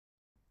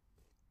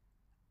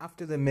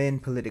After the main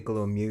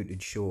Political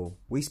Unmuted show,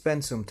 we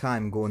spent some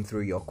time going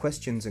through your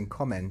questions and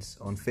comments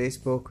on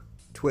Facebook,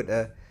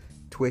 Twitter,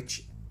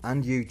 Twitch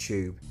and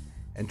YouTube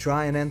and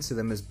try and answer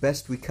them as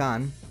best we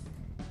can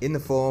in the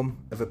form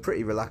of a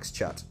pretty relaxed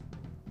chat.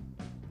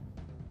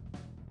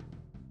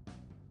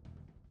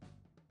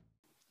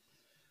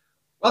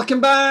 Welcome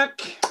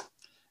back.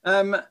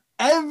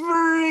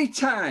 Every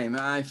time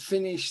I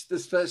finish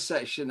this first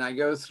section, I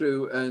go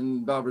through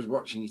and Barbara's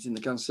watching it in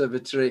the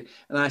conservatory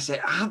and I say,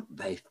 aren't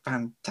they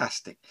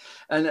fantastic?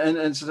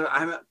 And sort of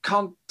I'm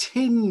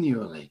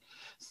continually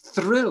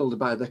thrilled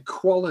by the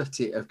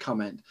quality of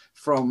comment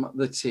from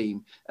the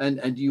team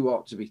and you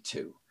ought to be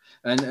too.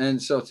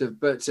 And sort of,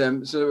 but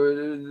so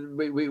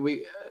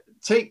we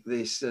take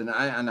this and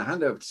I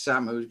hand over to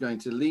Sam, who's going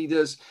to lead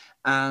us.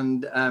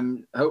 And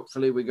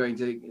hopefully we're going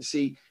to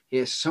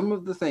hear some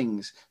of the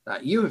things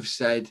that you have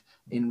said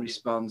in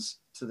response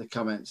to the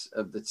comments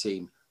of the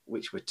team,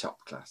 which were top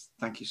class.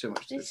 Thank you so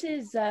much. This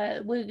is,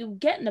 we're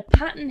getting a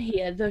pattern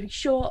here. The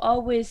show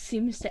always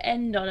seems to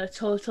end on a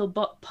total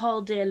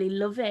Paul Daly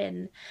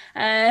loving.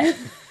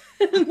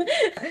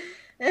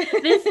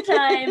 This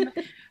time,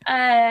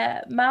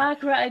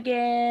 Mark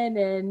Rattigan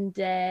and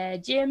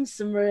James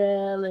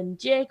Summerall and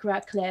Jake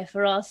Ratcliffe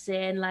are all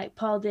saying like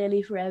Paul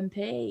Daly for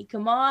MP.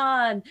 Come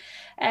on.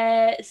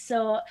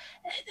 So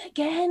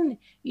again,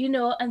 you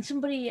know, and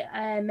somebody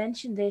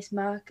mentioned this,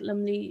 Mark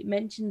Lumley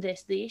mentioned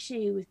this, the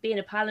issue with being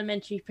a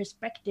parliamentary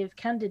prospective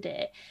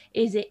candidate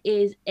is it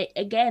is,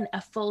 again,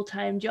 a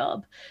full-time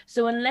job.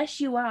 So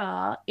unless you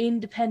are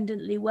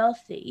independently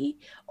wealthy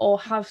or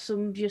have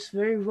some just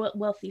very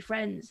wealthy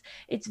friends,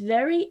 it's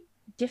very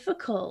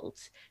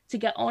difficult to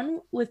get on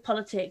with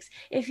politics.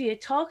 If you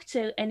talk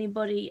to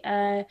anybody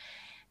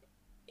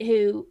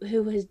who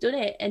has done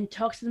it and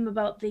talk to them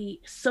about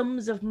the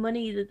sums of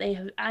money that they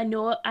have, I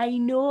know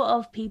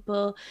of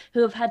people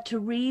who have had to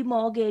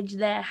remortgage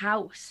their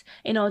house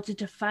in order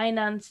to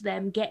finance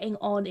them getting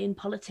on in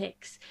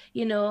politics.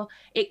 You know,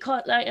 it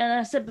caught, like, and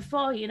I said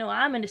before, you know,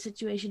 I'm in a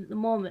situation at the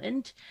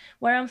moment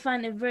where I'm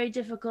finding it very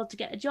difficult to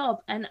get a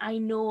job, and I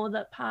know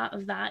that part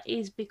of that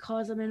is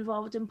because I'm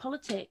involved in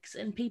politics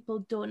and people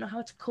don't know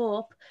how to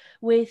cope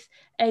with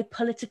a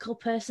political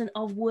person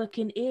of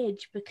working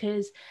age,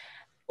 because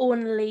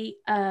only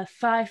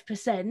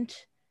 5%,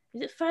 is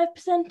it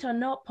 5% or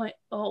not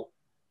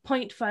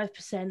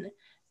 0.5%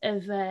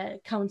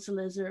 of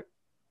councillors are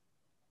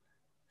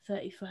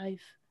 35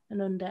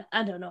 and under?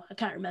 I don't know, I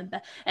can't remember.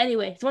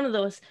 Anyway, it's one of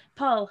those.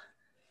 Paul?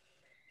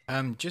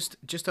 Just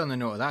on the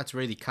note of that, it's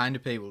really kind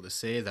of people to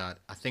say that.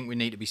 I think we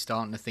need to be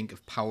starting to think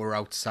of power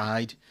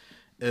outside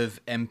of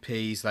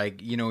MPs.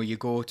 Like, you know, you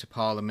go to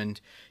Parliament,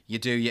 you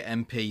do your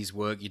MP's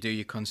work, you do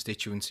your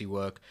constituency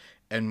work,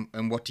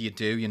 and what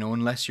do? You know,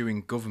 unless you're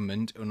in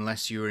government,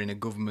 unless you're in a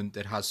government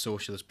that has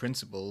socialist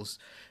principles,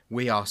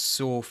 we are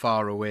so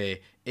far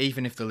away.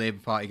 Even if the Labour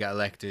Party get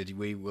elected,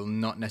 we will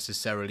not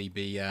necessarily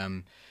be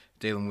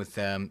dealing with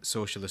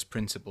socialist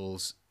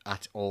principles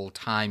at all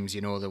times.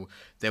 You know,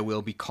 there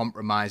will be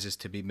compromises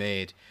to be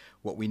made.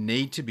 What we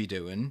need to be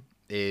doing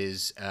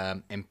is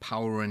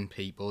empowering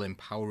people,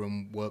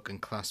 empowering working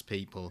class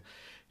people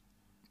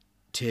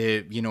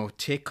to, you know,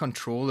 take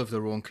control of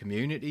their own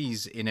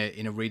communities in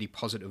a really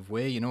positive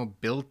way, you know,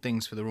 build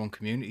things for their own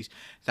communities.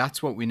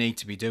 That's what we need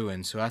to be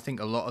doing. So I think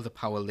a lot of the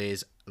power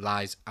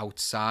lies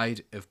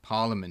outside of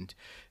Parliament.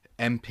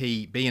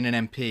 Being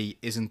an MP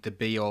isn't the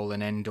be all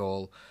and end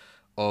all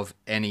of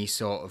any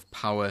sort of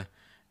power.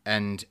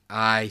 And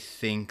I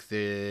think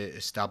the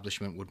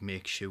establishment would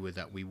make sure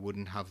that we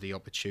wouldn't have the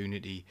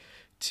opportunity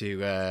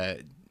to,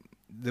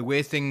 the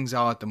way things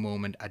are at the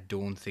moment, I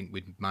don't think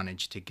we'd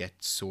manage to get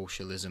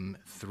socialism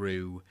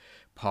through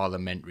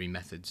parliamentary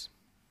methods.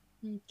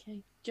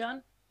 Okay.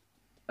 John?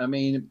 I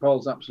mean,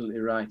 Paul's absolutely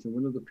right. And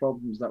one of the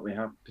problems that we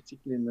have,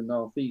 particularly in the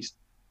Northeast,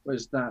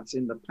 was that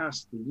in the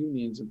past, the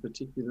unions, and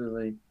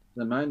particularly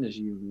the miners'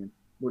 union,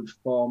 would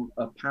form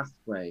a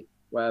pathway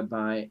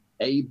whereby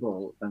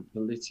able and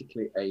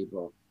politically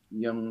able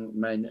young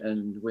men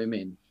and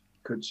women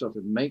could sort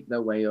of make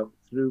their way up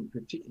through,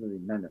 particularly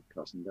men, of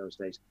course, in those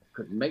days,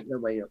 could make their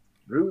way up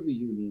through the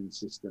union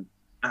system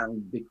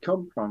and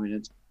become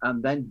prominent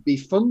and then be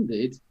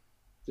funded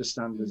to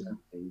stand as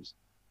MPs.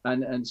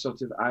 And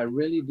sort of, I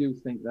really do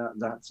think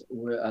that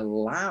we're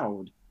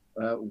allowed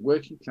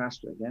working class,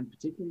 again,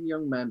 particularly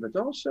young men, but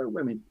also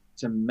women,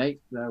 to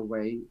make their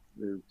way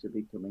through to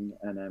becoming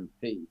an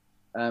MP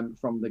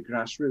from the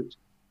grassroots.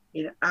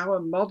 In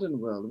our modern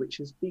world, which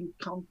has been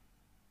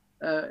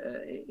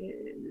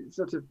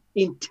sort of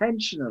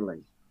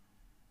intentionally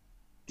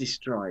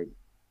destroyed.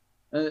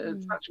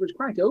 In fact, was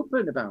quite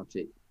open about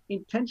it.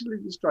 Intentionally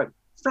destroyed,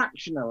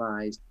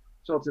 fractionalized,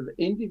 sort of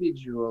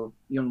individual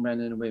young men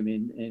and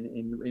women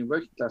in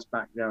working class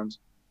backgrounds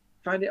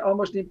find it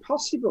almost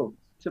impossible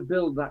to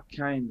build that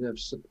kind of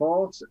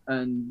support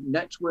and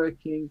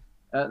networking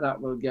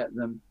that will get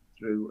them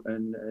through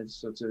and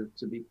sort of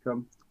to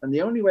become. And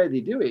the only way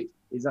they do it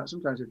is that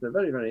sometimes if they're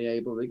very, very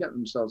able, they get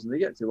themselves and they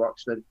get to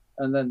Oxford,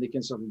 and then they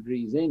can sort of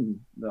grease in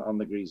on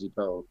the greasy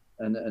pole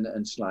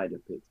and slide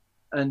up it.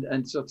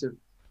 and sort of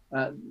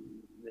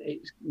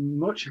it's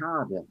much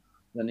harder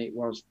than it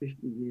was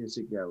 50 years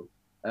ago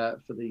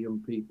for the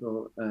young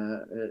people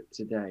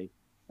today.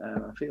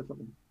 I feel for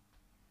them.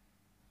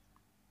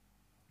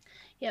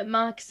 Yeah,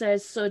 Mark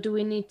says, so do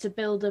we need to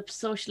build up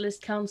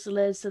socialist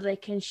councillors so they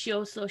can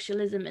show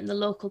socialism in the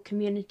local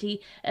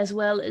community as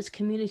well as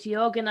community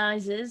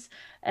organisers?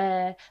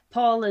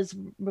 Paul has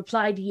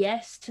replied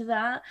yes to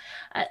that.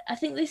 I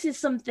think this is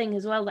something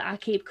as well that I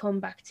keep coming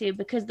back to,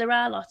 because there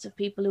are lots of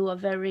people who are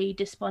very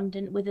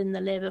despondent within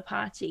the Labour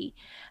Party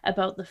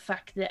about the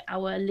fact that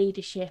our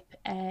leadership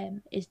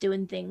is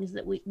doing things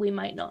that we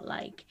might not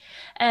like.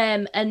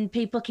 And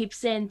people keep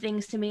saying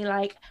things to me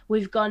like,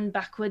 we've gone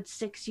backwards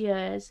 6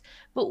 years,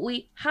 but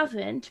we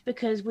haven't,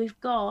 because we've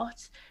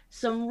got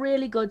some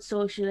really good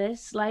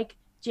socialists like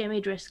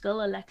Jamie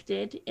Driscoll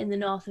elected in the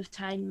north of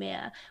Tyne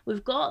Mayor.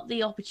 We've got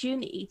the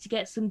opportunity to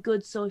get some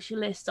good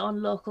socialists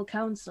on local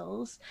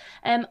councils,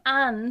 and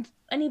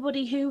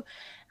anybody who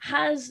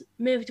has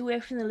moved away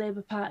from the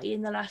Labour Party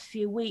in the last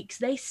few weeks,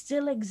 they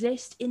still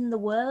exist in the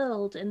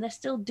world and they're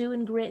still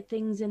doing great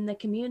things in the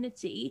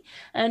community,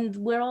 and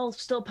we're all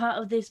still part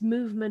of this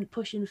movement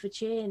pushing for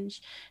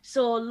change.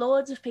 So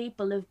loads of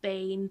people have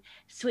been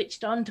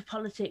switched on to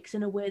politics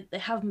in a way that they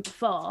haven't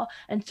before,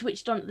 and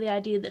switched on to the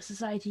idea that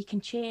society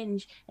can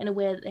change in a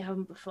way that they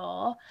haven't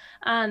before.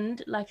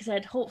 And like I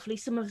said, hopefully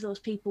some of those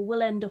people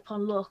will end up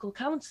on local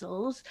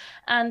councils.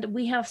 And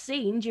we have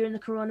seen during the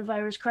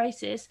coronavirus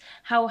crisis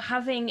how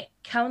having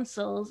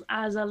councils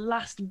as a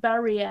last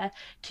barrier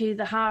to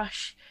the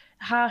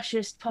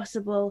harshest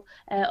possible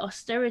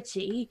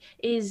austerity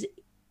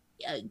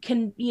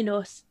can be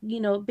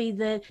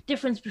the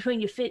difference between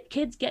your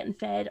kids getting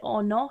fed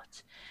or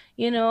not.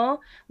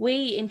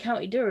 We in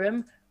County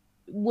Durham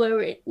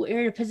we're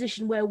in a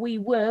position where we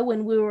were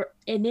when we were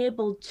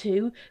enabled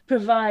to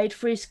provide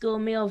free school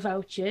meal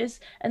vouchers,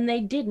 and they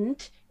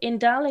didn't in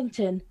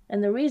Darlington,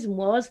 and the reason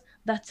was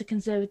that's a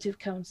Conservative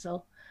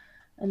council,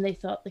 and they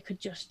thought they could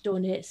just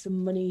donate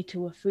some money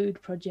to a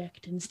food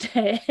project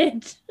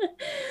instead.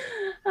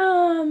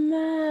 Oh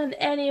man.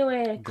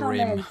 Anyway,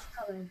 Grim.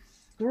 comments.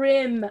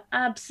 Grim,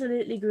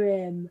 absolutely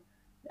grim.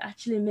 It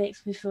actually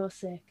makes me feel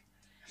sick.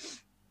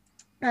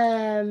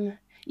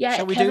 Yeah.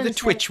 Shall we do the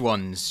Twitch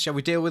ones? Shall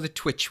we deal with the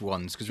Twitch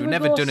ones? Because we've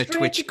never done a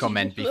Twitch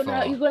comment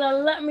before. You're gonna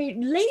let me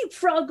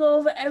leapfrog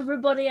over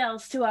everybody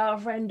else to our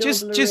friend.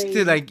 Just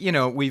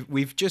to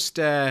we've just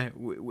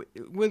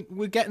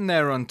we're getting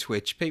there on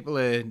Twitch. People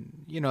are,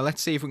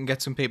 let's see if we can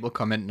get some people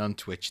commenting on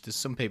Twitch. There's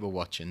some people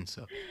watching,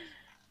 so.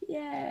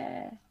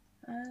 Yeah,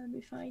 let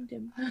me find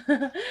him.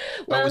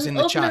 What was in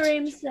the chat?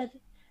 Said,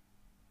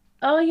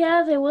 oh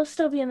yeah, they will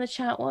still be in the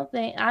chat, won't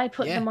they? I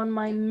put them on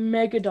my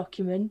mega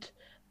document,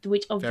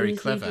 which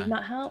obviously did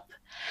not help.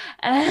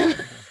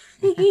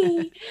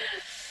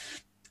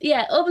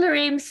 Yeah,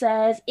 Ublareem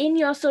says, in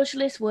your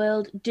socialist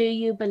world, do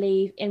you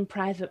believe in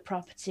private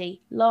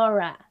property?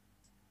 Laura?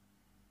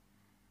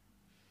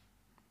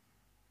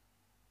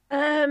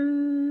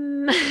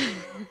 I'm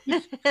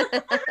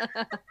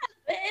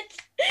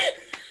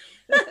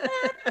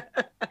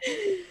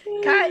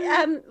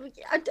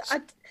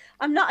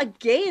not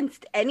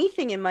against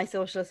anything in my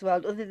socialist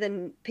world other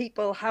than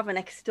people have an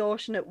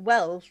extortionate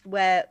wealth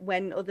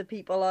when other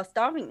people are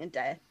starving to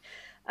death.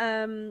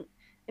 It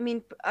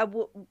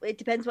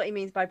depends what he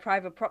means by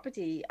private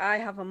property. I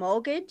have a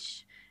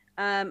mortgage,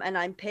 and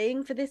I'm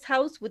paying for this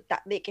house. Would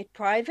that make it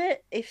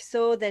private? If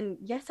so, then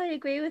yes, I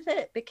agree with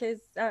it,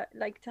 because I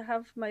like to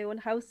have my own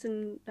house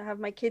and to have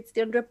my kids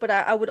stay under it. But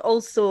I would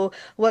also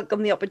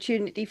welcome the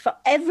opportunity for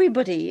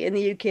everybody in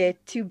the UK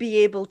to be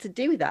able to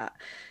do that.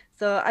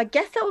 So I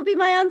guess that would be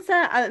my answer.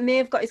 I may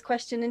have got his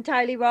question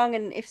entirely wrong,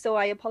 and if so,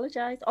 I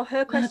apologise. Or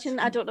her question,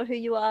 I don't know who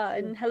you are.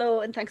 And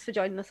hello, and thanks for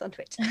joining us on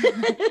Twitch.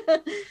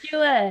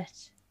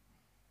 Stuart?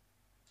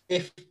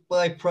 If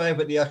by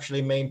private they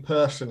actually mean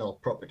personal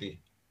property,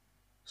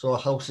 so a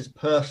house is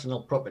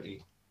personal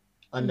property,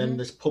 and then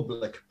there's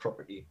public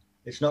property.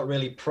 It's not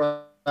really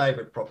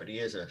private property,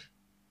 is it?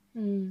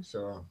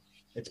 So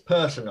it's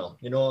personal.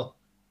 You're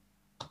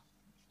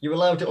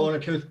allowed to own a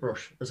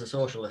toothbrush as a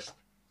socialist.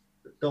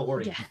 Don't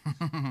worry. Yeah.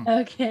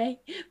 Okay.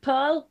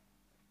 Paul?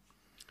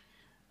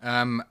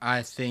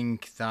 I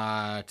think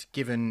that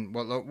given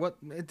what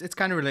it's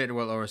kind of related to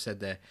what Laura said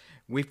there.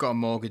 We've got a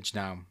mortgage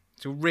now.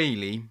 So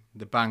really,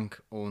 the bank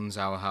owns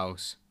our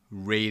house.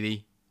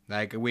 Really.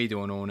 Like, we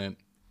don't own it.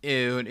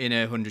 In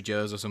 100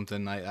 years or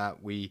something like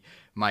that, we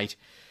might.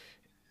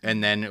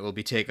 And then it will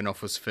be taken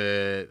off us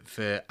for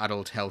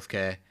adult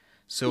healthcare.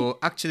 So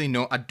actually,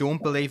 no, I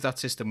don't believe that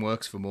system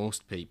works for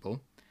most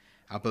people.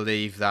 I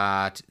believe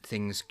that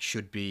things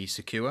should be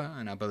secure,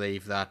 and I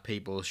believe that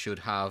people should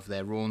have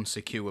their own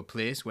secure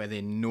place where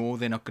they know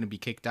they're not going to be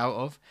kicked out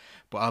of.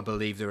 But I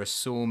believe there are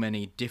so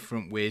many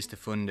different ways to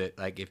fund it.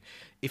 Like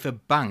if a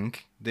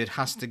bank that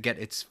has to get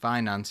its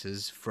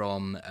finances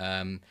from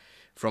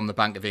the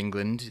Bank of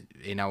England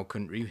in our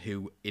country,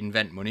 who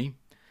invent money,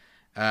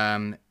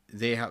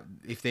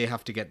 if they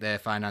have to get their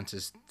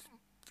finances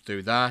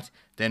through that,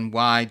 then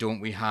why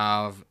don't we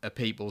have a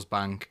people's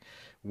bank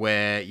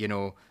where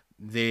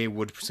they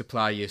would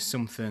supply you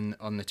something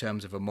on the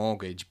terms of a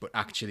mortgage, but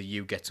actually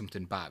you get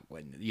something back.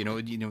 When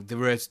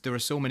there are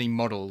so many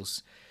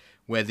models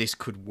where this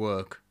could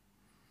work,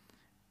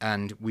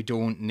 and we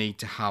don't need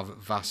to have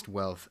vast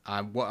wealth.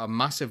 What I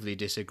massively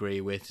disagree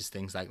with is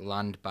things like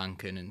land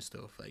banking and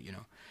stuff, like,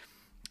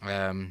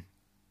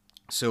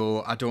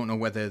 so I don't know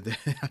whether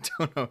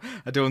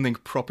I don't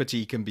think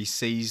property can be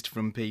seized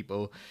from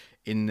people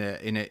in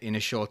a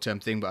short-term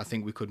thing, but I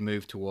think we could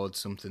move towards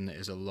something that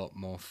is a lot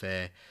more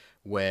fair,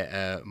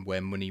 where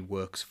money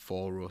works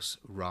for us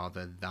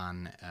rather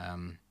than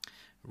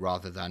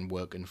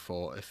working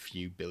for a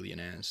few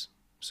billionaires.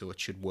 So it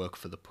should work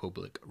for the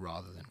public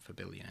rather than for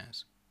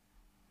billionaires.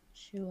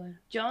 Sure.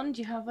 John,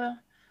 do you have a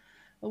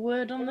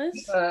word on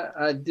this?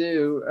 I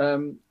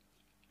do.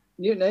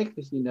 Newton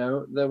Acres,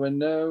 there were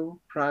no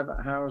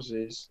private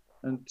houses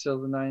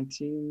until the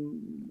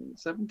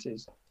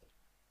 1970s.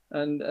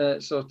 And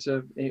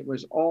it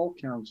was all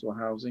council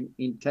housing,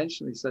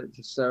 intentionally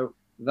selected. So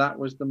that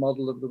was the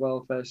model of the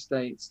welfare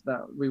states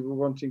that we were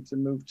wanting to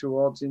move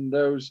towards in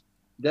those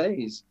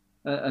days.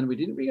 And we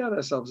didn't regard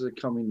ourselves as a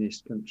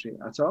communist country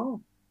at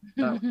all.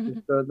 That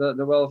was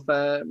the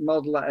welfare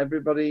model that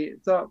everybody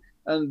thought.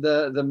 And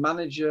the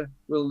manager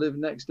will live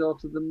next door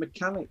to the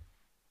mechanic.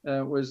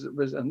 And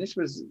this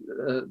was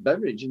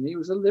Beveridge, and he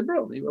was a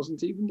liberal. He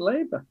wasn't even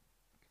Labour.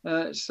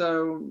 What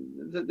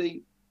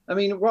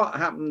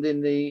happened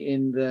in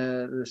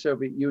the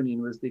Soviet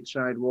Union was they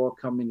tried war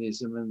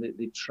communism, and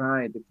they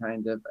tried the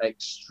kind of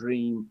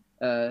extreme.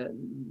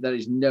 There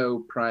is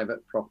no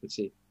private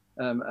property,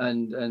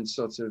 and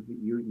sort of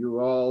you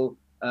all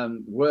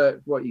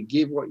work what you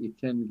give, what you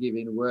can give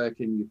in work,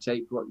 and you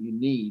take what you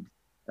need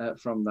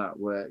from that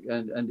work,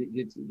 and it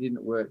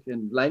didn't work.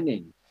 And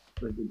Lenin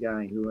was the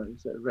guy who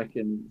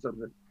reckoned sort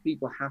of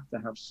people have to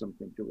have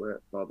something to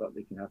work for that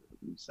they can have for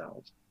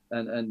themselves,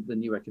 and the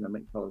new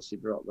economic policy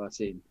brought that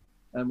in.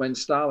 And when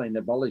Stalin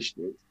abolished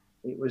it,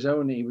 he was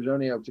only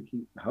able to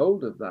keep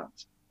hold of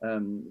that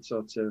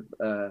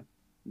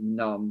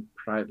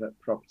non-private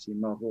property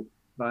model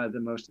by the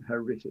most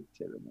horrific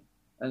tyranny.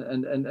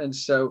 And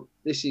so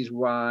this is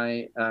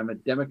why I'm a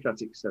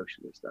democratic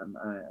socialist.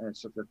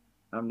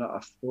 I'm not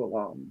a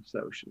full-on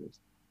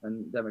socialist.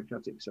 And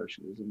democratic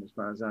socialism, as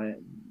far as I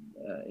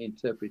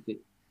interpret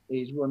it,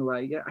 is one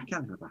way. Yeah, I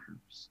can have a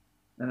house,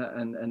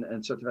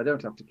 and sort of I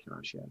don't have to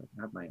car share. I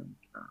can have my own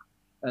car,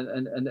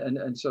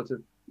 and sort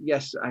of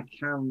yes, I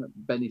can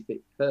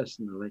benefit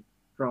personally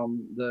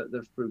from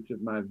the fruit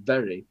of my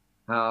very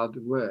hard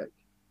work,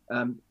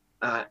 and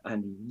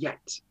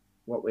yet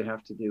what we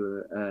have to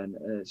do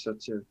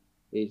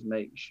is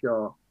make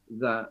sure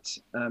that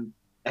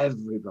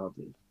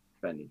everybody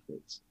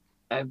benefits.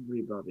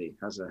 Everybody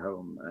has a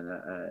home, and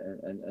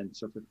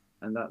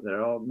that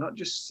they're all not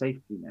just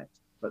safety nets,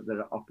 but there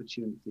are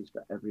opportunities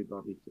for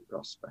everybody to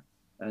prosper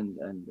and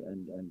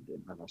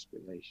have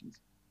aspirations.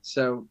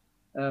 So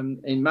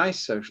in my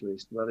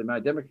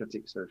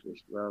democratic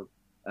socialist world,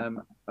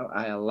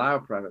 I allow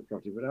private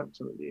property, but I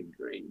absolutely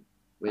agree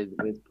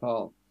with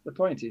Paul. The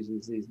point is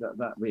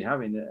that we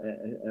have in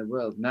a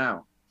world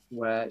now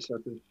where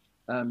sort of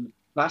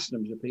vast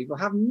numbers of people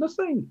have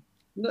nothing.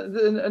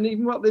 And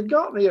even what they've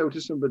got, they owe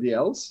to somebody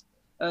else,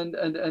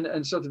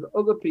 and sort of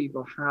other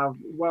people have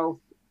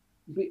wealth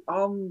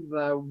beyond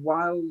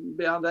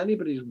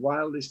anybody's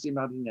wildest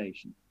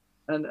imagination,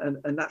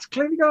 and that's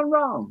clearly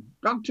gone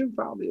too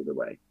far the other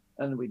way,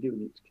 and we do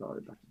need to claw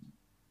it back.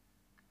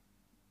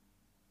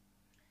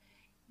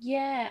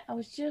 Yeah, I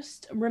was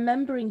just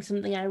remembering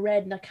something I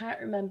read, and I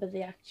can't remember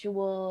the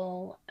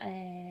actual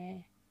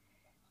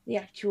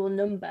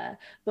number,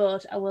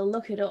 but I will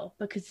look it up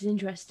because it's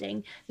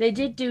interesting. They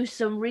did do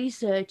some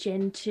research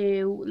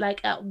into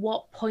like at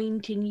what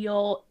point in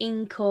your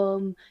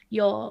income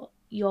your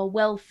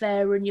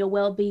welfare and your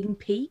well-being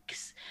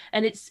peaks,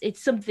 and it's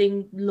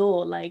something low,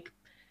 like,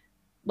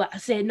 well, I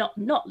say not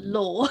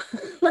low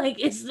like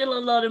it's still a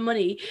lot of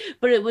money,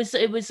 but it was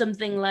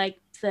something like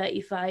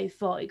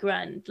 35-40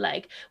 grand.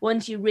 Like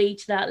once you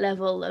reach that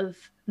level of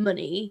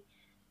money,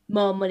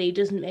 more money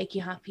doesn't make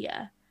you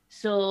happier.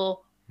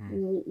 So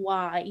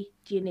why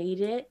do you need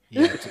it?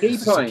 Yeah,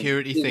 it's a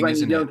security thing, when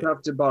isn't you it? don't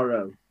have to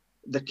borrow.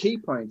 The key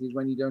point is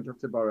when you don't have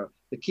to borrow.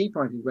 The key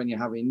point is when you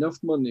have enough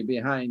money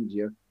behind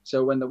you.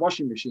 So when the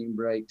washing machine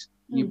breaks,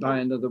 you buy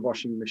another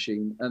washing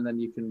machine, and then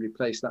you can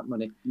replace that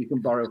money. You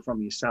can borrow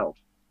from yourself.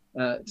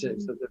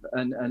 Sort of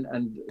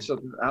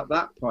at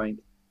that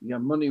point, your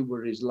money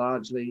worries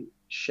largely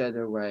shed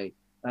away.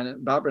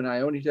 And Barbara and I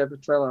only ever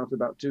fell out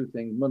about two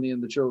things: money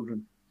and the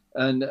children.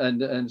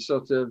 And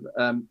sort of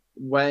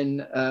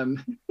when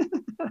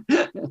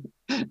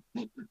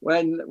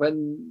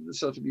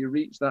sort of you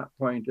reach that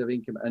point of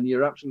income, and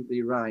you're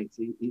absolutely right,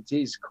 it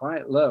is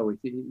quite low.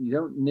 You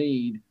don't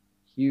need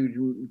huge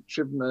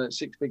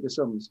six-figure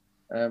sums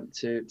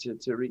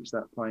to reach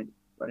that point,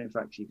 but in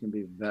fact you can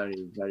be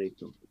very, very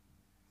comfortable.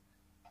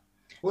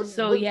 Would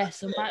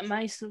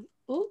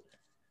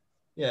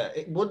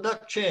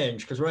that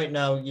change? Because right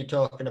now you're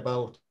talking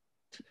about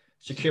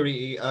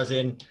security as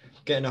in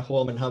getting a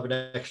home and having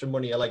extra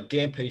money are like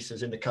game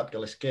pieces in the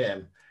capitalist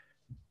game,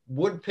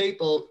 would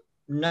people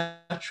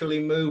naturally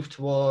move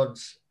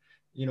towards,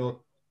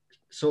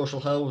 social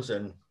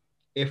housing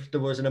if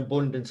there was an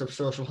abundance of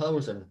social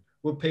housing?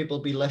 Would people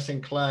be less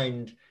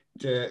inclined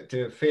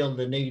to feel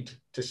the need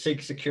to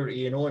seek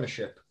security and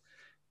ownership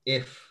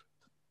if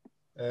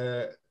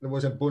there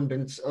was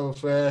abundance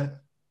of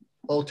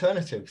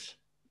alternatives?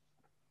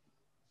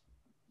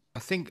 I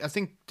think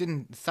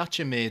didn't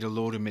Thatcher made a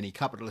load of mini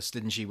capitalists,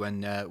 didn't she,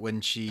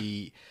 when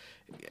she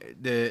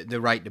the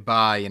right to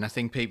buy, and I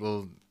think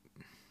people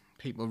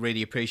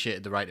really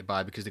appreciated the right to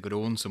buy because they could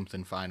own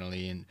something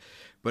finally,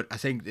 but I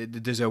think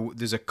there's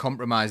a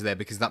compromise there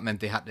because that meant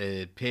they had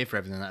to pay for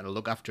everything, they had to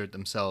look after it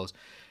themselves.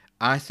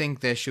 I think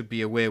there should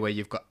be a way where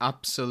you've got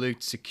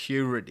absolute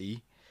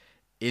security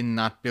in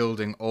that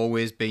building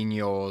always being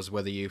yours,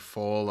 whether you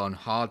fall on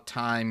hard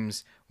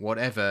times,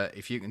 whatever.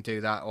 If you can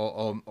do that,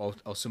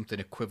 or something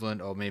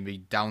equivalent, or maybe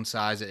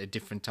downsize at a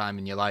different time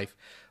in your life,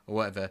 or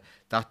whatever,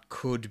 that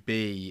could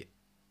be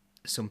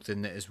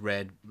something that is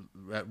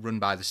run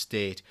by the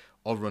state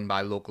or run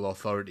by local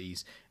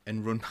authorities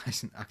and run by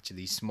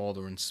actually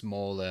smaller and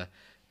smaller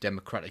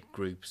democratic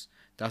groups.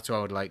 That's what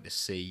I would like to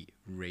see,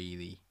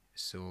 really.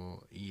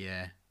 So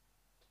yeah.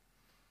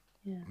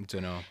 I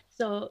don't know.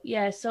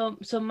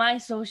 So my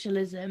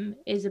socialism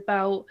is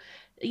about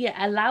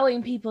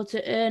allowing people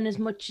to earn as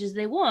much as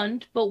they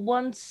want, but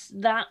once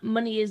that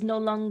money is no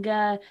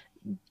longer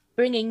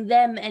bringing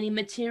them any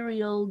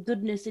material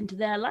goodness into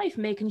their life,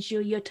 making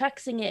sure you're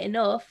taxing it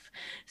enough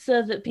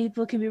so that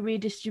people can be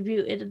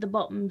redistributed at the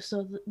bottom,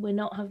 so that we're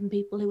not having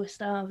people who are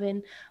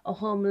starving or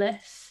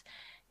homeless.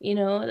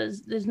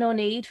 There's no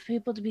need for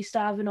people to be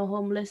starving or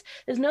homeless.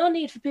 There's no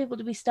need for people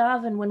to be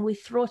starving when we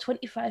throw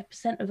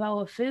 25% of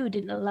our food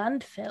into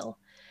landfill.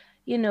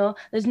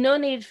 There's no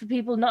need for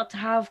people not to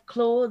have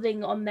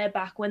clothing on their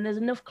back when there's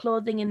enough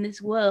clothing in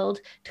this world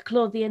to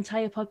clothe the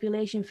entire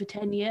population for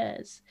 10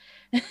 years.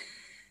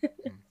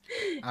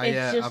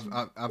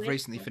 I've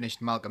recently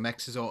finished Malcolm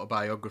X's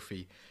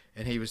autobiography,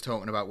 and he was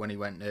talking about when he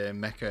went to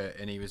Mecca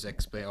and he was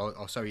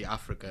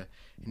Africa,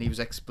 and he was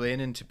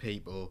explaining to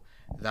people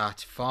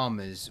that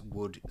farmers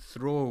would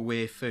throw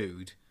away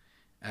food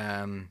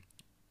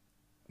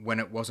when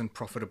it wasn't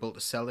profitable to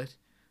sell it.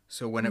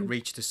 So when it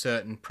reached a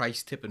certain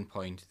price tipping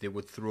point, they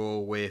would throw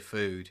away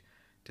food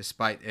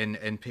despite,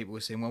 and people were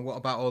saying, well, what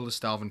about all the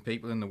starving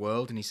people in the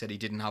world? And he said he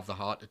didn't have the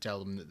heart to tell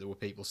them that there were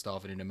people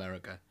starving in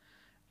America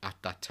at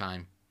that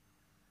time.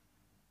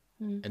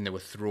 And they were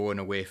throwing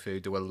away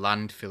food, they were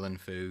landfilling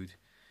food.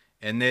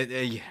 And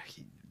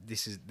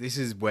this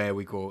is where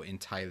we go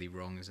entirely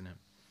wrong, isn't it?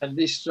 And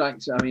this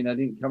strikes, I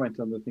didn't comment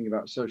on the thing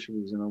about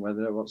socialism and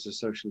whether what's a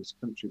socialist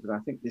country, but I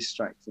think this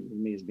strikes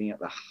me as being at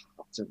the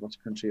heart of what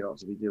a country ought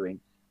to be doing,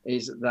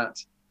 is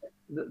that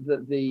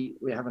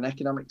we have an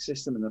economic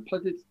system and a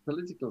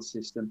political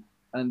system,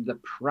 and the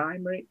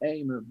primary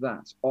aim of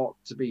that ought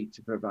to be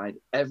to provide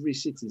every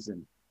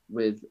citizen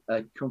with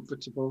a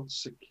comfortable,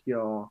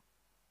 secure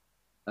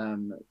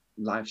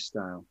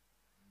lifestyle,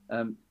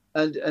 and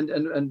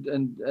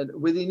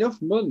with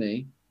enough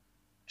money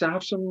to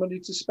have some money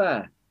to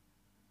spare.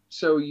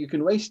 So you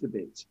can waste a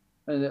bit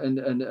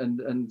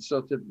and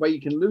sort of where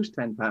you can lose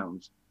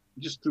 £10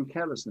 just through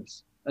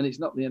carelessness, and it's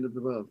not the end of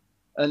the world.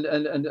 And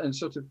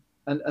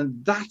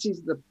that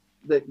is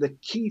the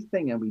key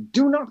thing, and we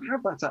do not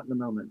have that at the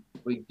moment.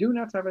 We do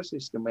not have a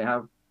system. We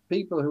have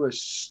people who are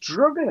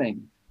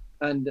struggling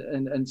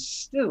and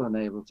still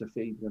unable to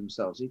feed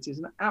themselves. It is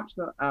an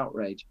absolute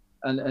outrage,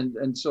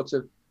 and sort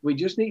of we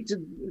just need to,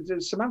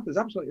 Samantha's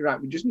absolutely right,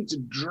 we just need to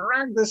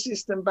drag the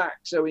system back.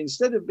 So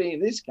instead of being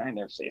this kind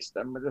of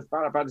system, with as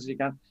far apart as you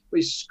can,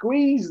 we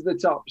squeeze the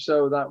top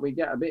so that we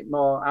get a bit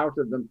more out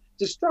of them,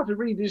 to start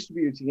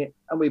redistributing it,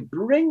 and we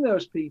bring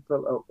those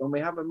people up, and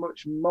we have a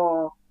much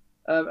more,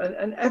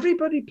 and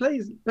everybody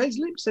pays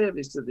lip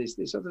service to this.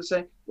 They sort of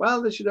say, well,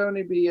 there should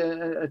only be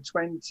a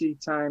 20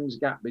 times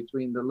gap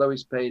between the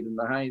lowest paid and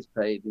the highest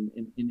paid.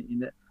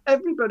 In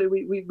everybody,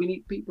 we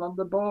need people on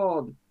the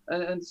board.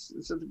 And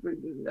sort of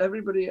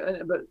everybody,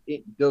 but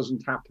it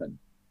doesn't happen,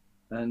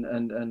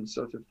 and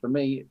sort of for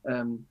me,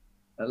 a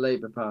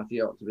Labour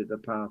Party ought to be the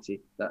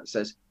party that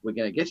says we're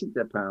going to get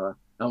into power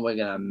and we're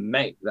going to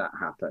make that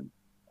happen,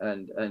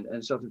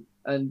 and sort of,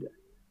 and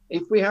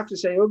if we have to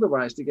say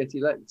otherwise to get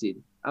elected,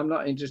 I'm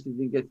not interested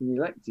in getting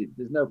elected.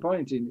 There's no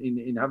point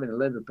in having a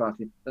Labour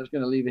Party that's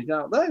going to leave it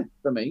out there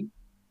for me.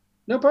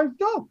 No point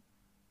at all.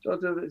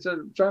 Sort of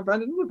try and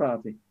find another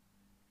party.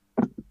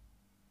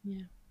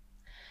 Yeah.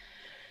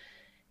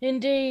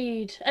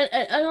 Indeed.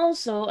 And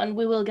also, and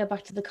we will get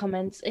back to the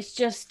comments, it's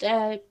just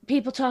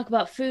people talk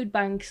about food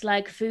banks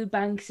like food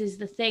banks is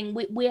the thing.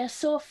 We are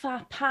so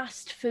far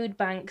past food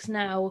banks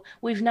now.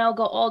 We've now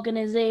got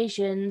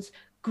organisations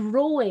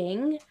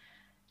growing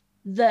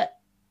that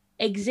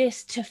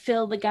exist to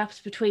fill the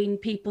gaps between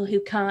people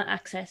who can't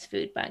access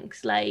food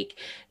banks. Like,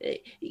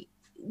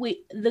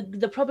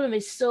 the problem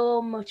is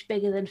so much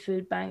bigger than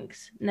food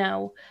banks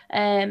now,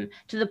 to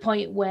the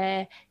point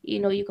where, you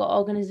know, you've got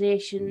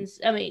organizations.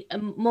 I mean,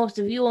 most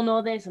of you will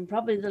know this, and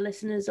probably the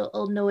listeners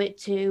will know it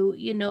too.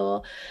 You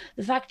know,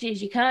 the fact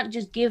is, you can't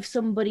just give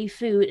somebody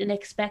food and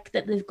expect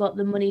that they've got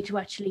the money to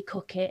actually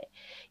cook it.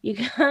 You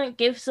can't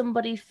give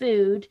somebody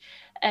food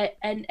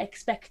and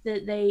expect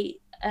that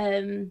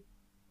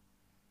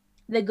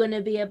they're going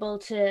to be able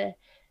to,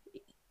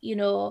 you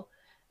know,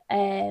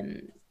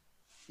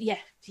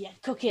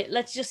 cook it.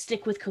 Let's just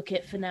stick with cook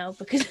it for now,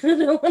 because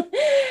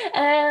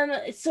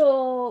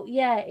so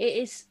yeah,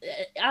 it is.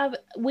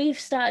 We've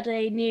started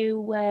a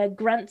new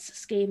grants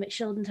scheme at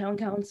Shildon Town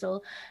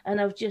Council,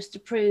 and I've just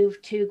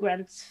approved 2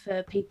 grants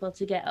for people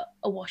to get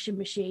a washing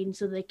machine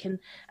so they can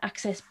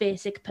access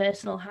basic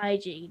personal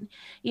hygiene.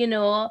 You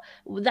know,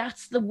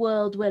 that's the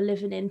world we're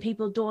living in.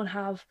 People don't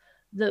have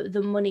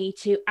the money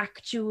to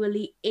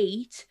actually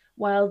eat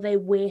while they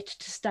wait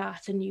to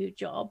start a new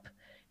job.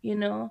 You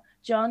know,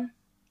 John?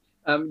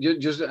 I'm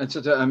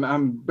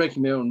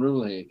breaking my own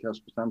rule here,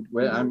 because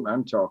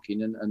I'm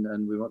talking,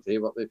 and we want to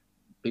hear what the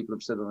people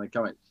have said on the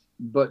comment.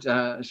 But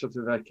I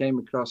came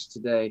across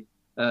today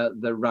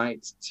the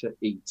right to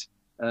eat,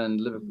 and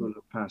Liverpool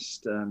have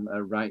passed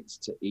a right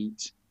to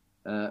eat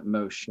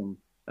motion,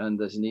 and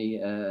there's an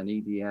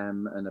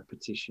EDM and a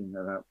petition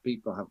about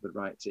people have the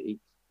right to eat.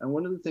 And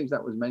one of the things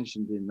that was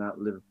mentioned in that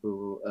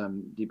Liverpool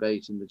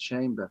debate in the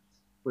chamber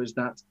was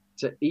that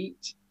to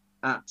eat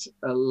at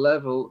a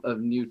level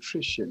of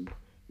nutrition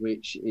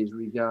which is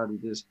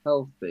regarded as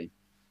healthy.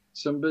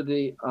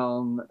 Somebody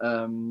on,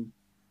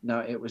 now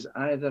it was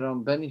either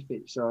on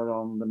benefits or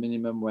on the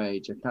minimum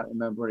wage, I can't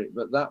remember it,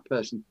 but that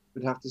person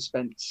would have to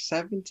spend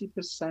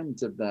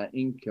 70% of their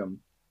income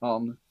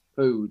on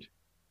food.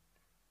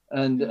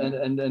 And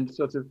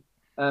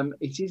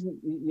it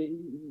isn't,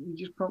 you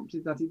just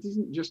prompted that it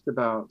isn't just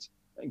about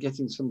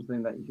getting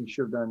something that you can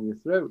shove down your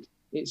throat.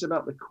 It's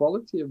about the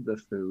quality of the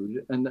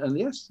food, and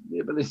yes, the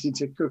ability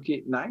to cook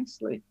it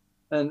nicely,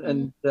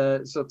 and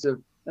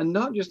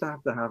not just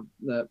have to have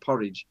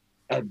porridge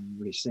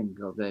every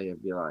single day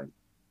of your life,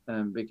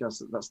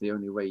 because that's the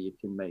only way you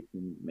can make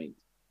meat.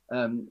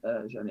 I'll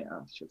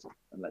shut up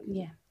and let you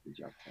do the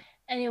job.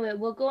 Anyway,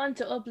 we'll go on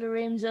to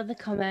Oblarim's other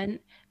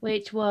comment,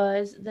 which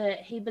was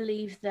that he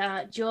believes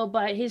that Joe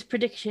Biden, his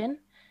prediction.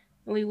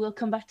 We will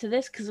come back to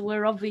this because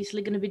we're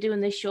obviously going to be doing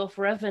this show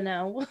forever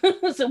now.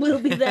 So we'll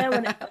be there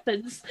when it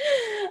happens.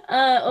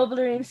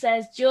 Oblarim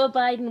says Joe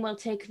Biden will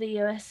take the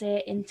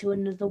USA into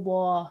another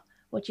war.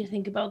 What do you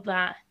think about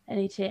that?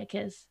 Any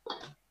takers?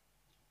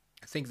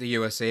 I think the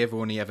USA have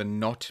only ever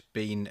not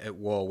been at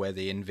war where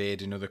they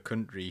invade another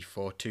country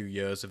for 2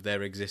 years of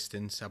their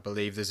existence. I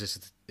believe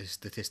there's a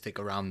statistic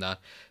around that.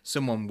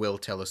 Someone will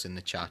tell us in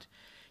the chat.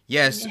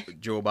 Yes, yeah.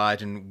 Joe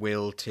Biden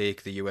will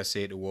take the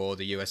USA to war.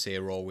 The USA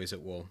are always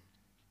at war.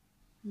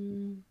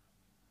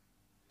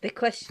 The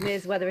question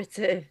is whether it's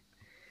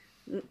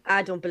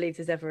I don't believe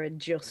there's ever a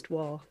just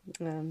war.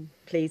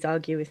 Please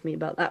argue with me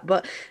about that.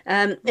 But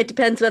it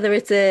depends whether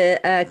it's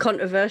a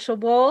controversial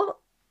war,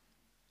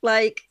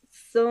 like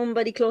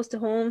somebody close to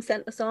home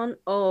sent us on,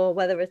 or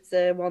whether it's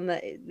one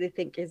that they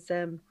think is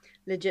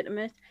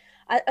legitimate.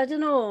 I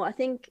don't know. I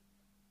think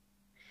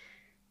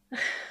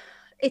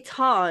it's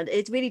hard.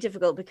 It's really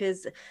difficult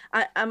because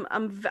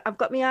I've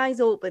got my eyes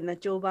open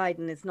that Joe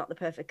Biden is not the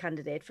perfect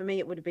candidate. For me,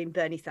 it would have been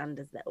Bernie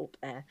Sanders that up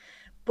there.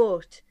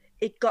 But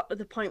it got to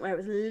the point where it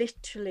was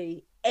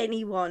literally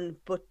anyone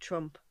but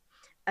Trump.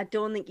 I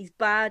don't think he's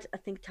bad. I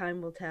think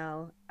time will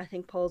tell. I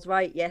think Paul's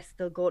right. Yes,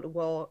 they'll go to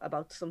war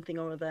about something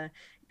or other.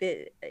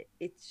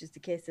 It's just a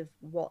case of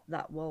what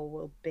that war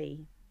will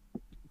be.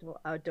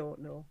 I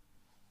don't know.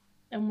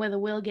 And whether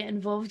we'll get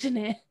involved in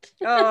it.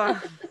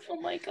 Oh, oh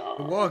my God.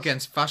 The war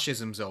against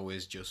fascism's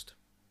always just.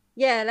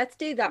 Yeah, let's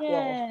do that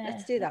war.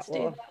 Let's do that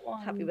war.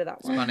 Happy with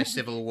that one. Spanish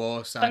Civil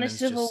War. Spanish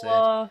Civil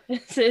War.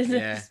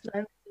 Yeah.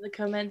 The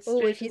comments.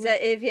 Oh, if you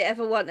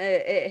ever want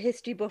a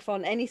history buff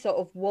on any sort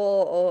of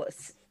war or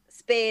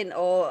Spain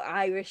or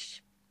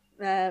Irish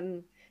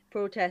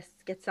protests,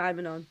 get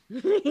Simon on.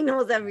 He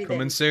knows everything.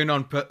 Coming soon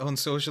on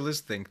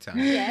Socialist Think Tank.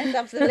 Yes,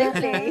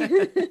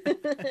 absolutely.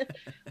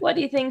 What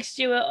do you think,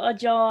 Stuart or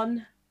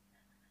John?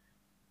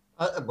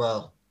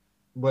 Well,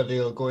 whether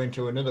he'll go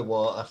into another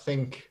war, I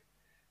think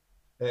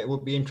it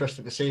would be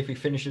interesting to see if he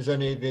finishes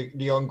any of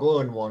the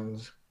ongoing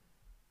ones.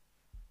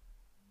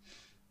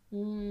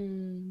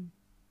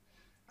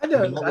 I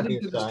didn't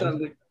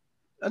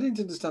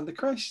understand the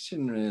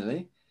question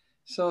really,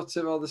 sort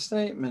of, or the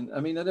statement. I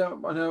mean, I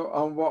don't know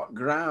on what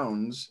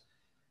grounds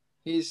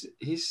he's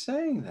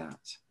saying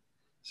that.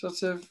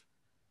 Sort of.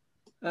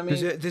 I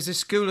mean, there's a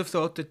school of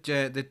thought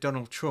that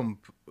Donald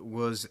Trump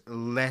was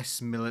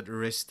less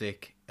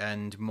militaristic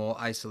and more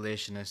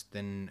isolationist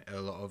than a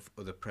lot of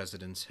other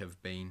presidents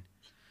have been.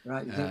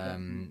 Right.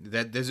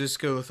 There's a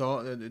school of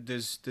thought.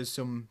 There's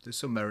some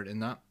merit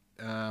in that.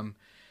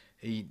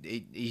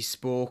 He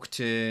spoke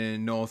to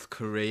North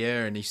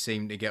Korea and he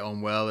seemed to get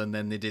on well, and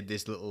then they did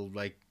this little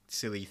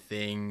silly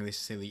thing, this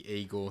silly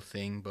ego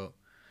thing. But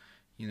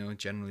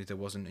generally there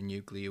wasn't a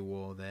nuclear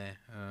war there.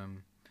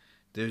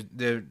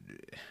 Did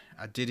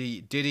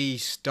he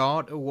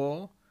start a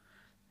war,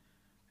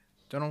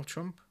 Donald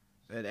Trump,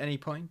 at any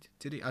point?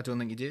 Did he? I don't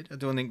think he did. I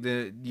don't think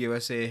the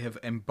USA have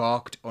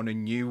embarked on a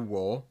new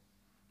war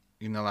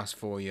in the last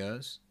 4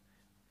 years.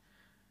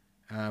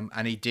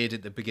 And he did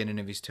at the beginning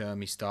of his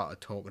term. He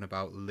started talking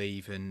about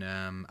leaving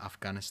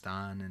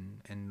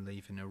Afghanistan and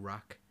leaving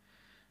Iraq.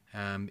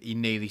 He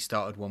nearly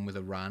started one with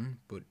Iran,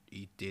 but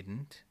he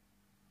didn't.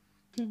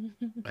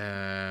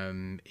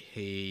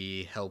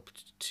 He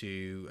helped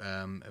to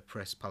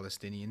oppress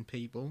Palestinian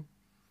people.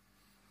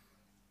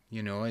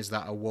 Is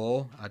that a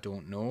war? I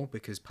don't know,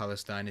 because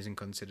Palestine isn't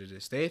considered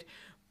a state.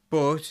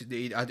 But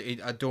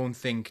I don't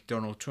think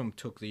Donald Trump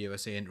took the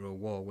USA into a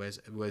war, whereas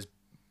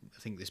I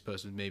think this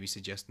person may be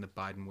suggesting that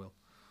Biden will.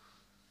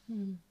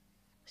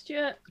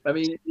 Stuart? I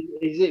mean,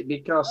 is it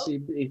because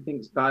he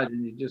thinks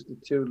Biden is just a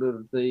tool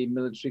of the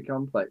military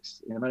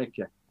complex in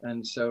America?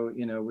 And so,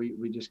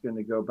 we're just going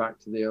to go back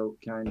to the old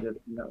kind of,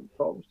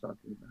 Paul was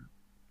talking about.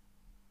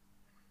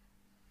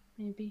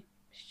 Maybe.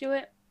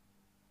 Stuart?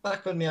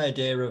 Back on the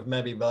idea of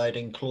maybe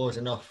Biden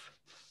closing off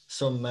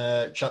some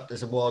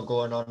chapters of war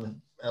going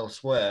on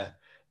elsewhere,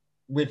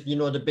 with,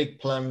 the big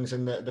plans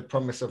and the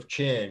promise of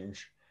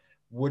change,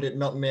 would it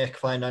not make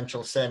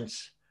financial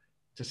sense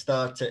to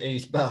start to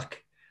ease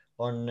back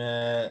on,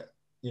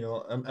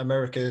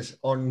 America's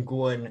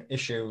ongoing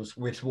issues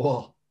with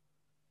war?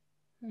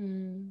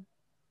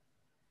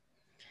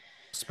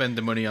 Spend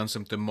the money on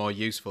something more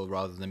useful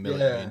rather than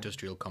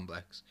military-industrial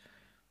complex.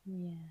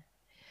 Yeah.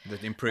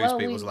 That improves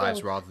people's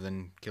lives rather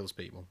than kills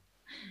people.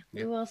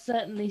 We will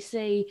certainly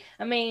see.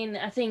 I mean,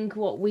 I think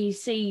what we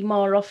see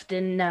more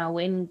often now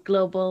in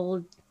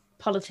global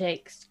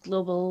politics,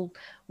 global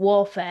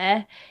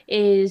warfare,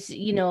 is,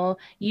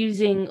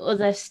 using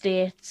other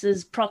states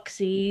as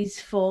proxies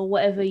for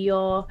whatever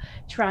you're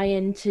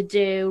trying to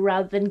do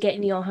rather than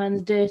getting your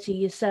hands dirty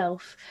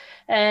yourself.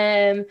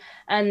 And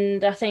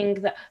I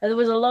think that there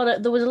was a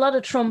lot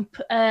of Trump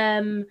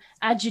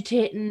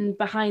agitating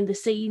behind the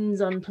scenes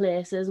on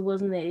places,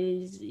 wasn't it?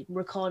 He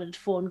recorded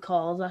phone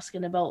calls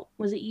asking about,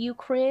 was it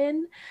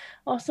Ukraine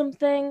or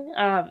something?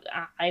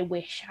 I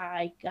wish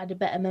I had a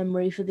better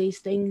memory for these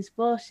things,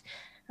 but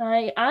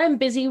I'm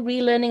busy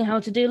relearning how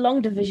to do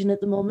long division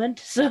at the moment.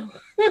 So,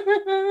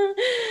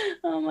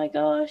 oh my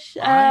gosh.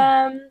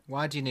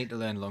 Why do you need to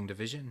learn long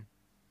division?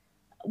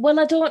 Well,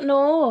 I don't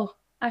know,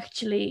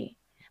 actually.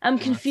 I'm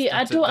confused.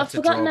 I've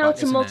forgotten how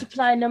to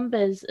multiply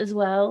numbers as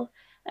well.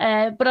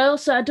 But I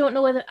don't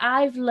know whether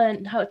I've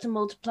learned how to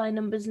multiply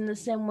numbers in the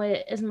same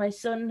way as my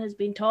son has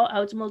been taught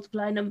how to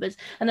multiply numbers.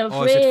 And I'm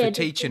afraid is it for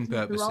teaching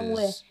purposes? The wrong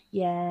way.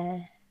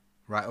 Yeah.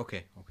 Right,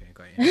 okay,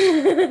 got you.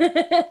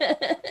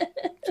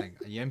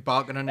 Are you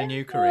embarking on a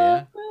new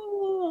career?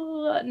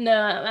 No,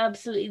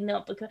 absolutely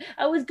not. Because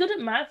I was good at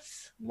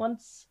maths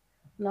once,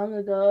 long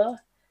ago.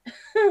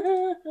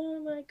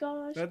 Oh my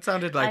gosh. That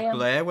sounded like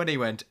Blair when he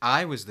went,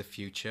 I was the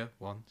future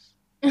once.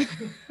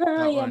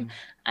 I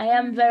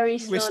am very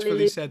slowly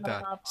wistfully said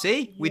that.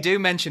 See, we do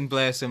mention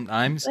Blair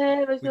sometimes.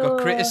 We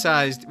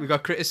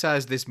got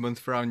criticised this month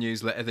for our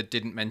newsletter that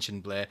didn't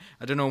mention Blair.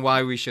 I don't know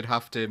why we should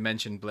have to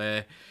mention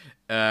Blair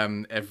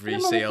every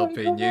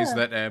CLP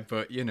newsletter,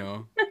 but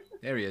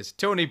there he is.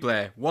 Tony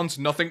Blair wants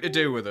nothing to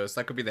do with us.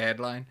 That could be the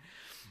headline.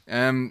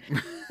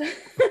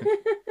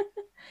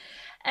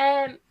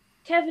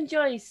 Kevin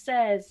Joyce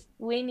says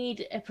we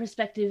need a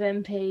prospective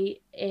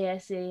MP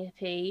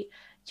ASAP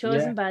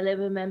chosen by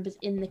Labour members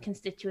in the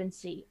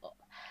constituency.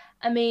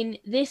 I mean,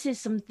 this is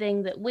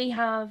something that we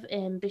have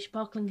in Bishop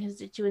Auckland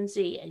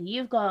constituency, and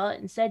you've got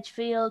in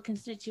Sedgefield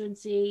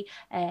constituency,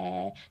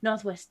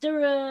 North West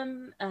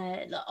Durham,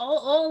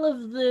 all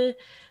of the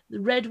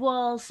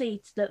Redwall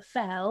seats that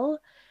fell.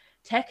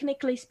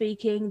 Technically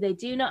speaking, they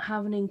do not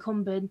have an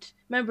incumbent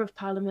member of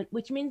parliament,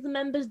 which means the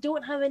members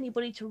don't have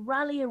anybody to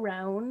rally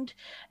around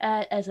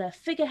as a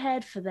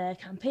figurehead for their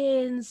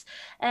campaigns,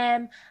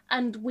 and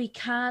we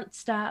can't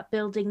start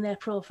building their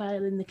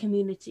profile in the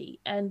community.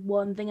 And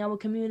one thing our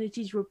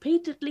communities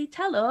repeatedly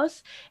tell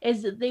us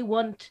is that they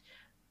want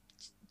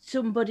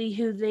somebody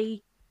who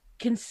they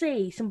can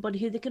see, somebody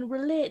who they can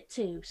relate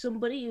to,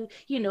 somebody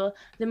who,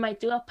 they might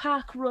do a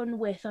park run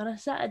with on a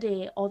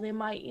Saturday, or they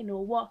might,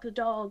 walk the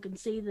dog and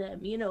see them,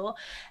 we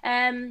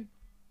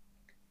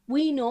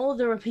know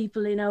there are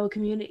people in our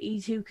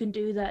communities who can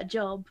do that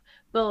job,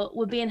 but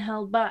we're being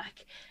held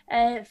back.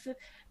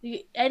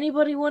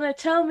 Anybody want to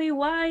tell me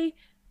why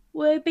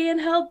we're being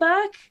held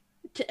back?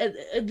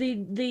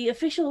 The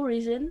official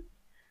reason?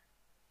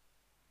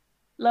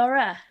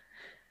 Laura?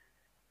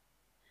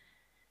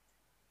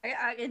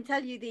 I can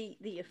tell you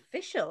the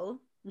official,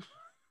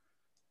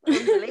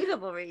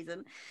 unbelievable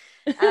reason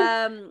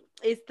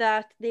is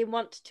that they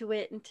want to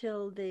wait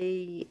until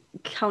the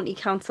county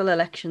council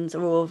elections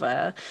are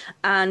over.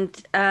 And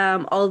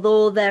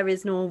although there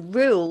is no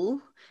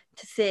rule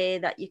to say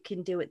that you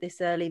can do it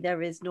this early,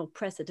 there is no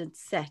precedent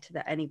set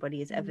that anybody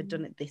has ever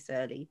done it this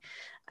early.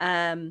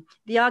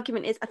 The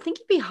argument is, I think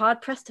you'd be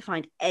hard pressed to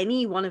find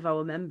any one of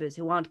our members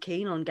who aren't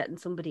keen on getting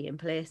somebody in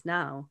place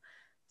now.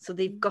 So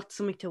they've got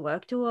something to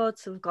work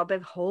towards. So we've got a bit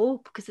of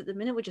hope, because at the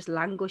minute we're just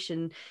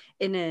languishing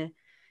in a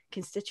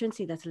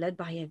constituency that's led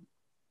by a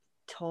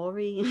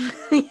Tory,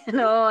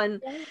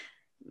 and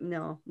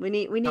no, we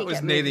need That to was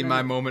get nearly moving my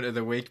on it. moment of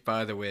the week,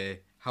 by the way.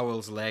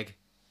 Howell's leg.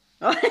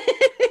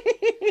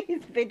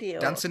 His video.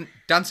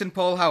 Dancing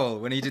Paul Howell,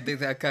 when he did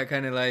that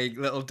kind of like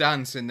little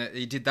dance, and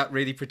he did that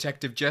really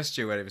protective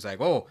gesture where it was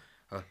like, oh,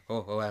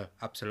 well,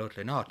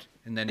 absolutely not.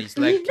 And then his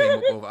leg came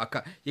up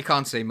over. You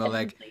can't see my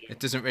leg. It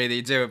doesn't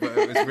really do it, but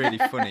it was really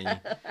funny.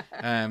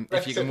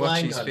 If you can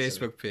watch his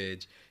Facebook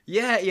page.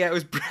 Yeah, it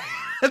was.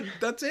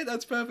 That's it.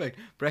 That's perfect.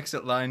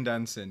 Brexit line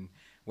dancing.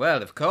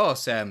 Well, of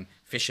course,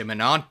 fishermen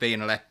aren't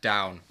being let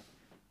down.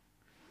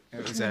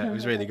 It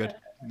was really good.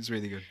 It was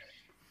really good.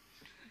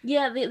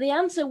 Yeah, the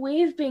answer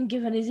we've been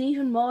given is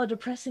even more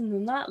depressing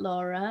than that,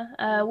 Laura.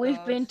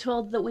 We've been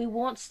told that we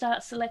won't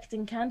start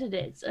selecting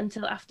candidates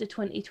until after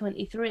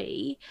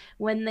 2023,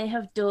 when they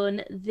have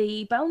done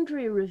the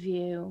boundary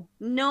review.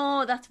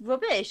 No, that's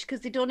rubbish,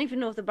 because they don't even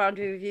know if the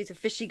boundary review is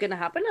officially going to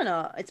happen or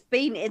not. It's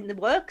been in the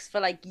works for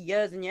like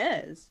years and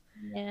years.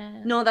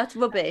 Yeah. No, that's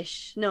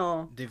rubbish.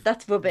 No,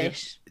 that's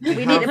rubbish. They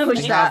We need to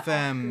push that.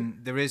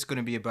 There is going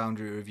to be a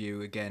boundary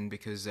review again,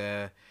 because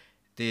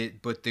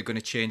but they're going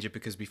to change it,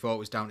 because before it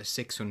was down to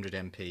 600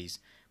 MPs,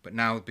 but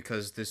now,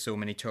 because there's so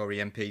many Tory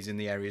MPs in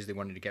the areas they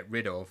wanted to get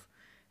rid of,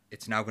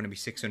 it's now going to be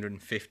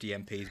 650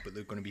 MPs, but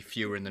they're going to be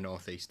fewer in the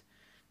northeast.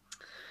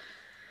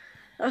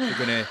 They're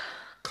going to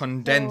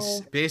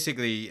condense.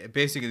 Basically,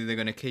 they're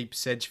going to keep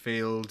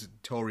Sedgefield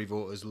Tory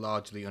voters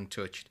largely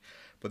untouched,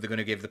 but they're going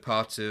to give the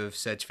parts of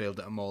Sedgefield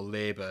that are more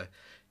Labour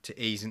to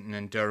Easington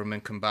and Durham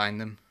and combine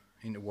them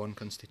into one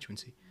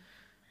constituency.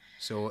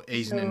 So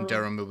Easington and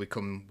Durham will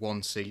become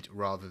one seat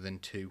rather than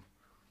two.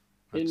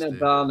 In a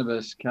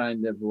Barnabas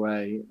kind of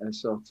way, a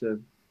sort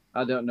of,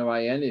 I don't know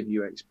why any of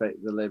you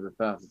expect the Labour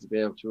Party to be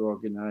able to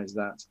organise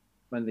that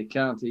when they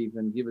can't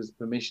even give us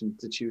permission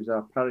to choose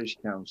our parish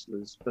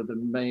councillors for the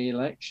May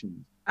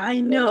elections. I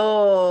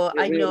know.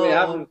 We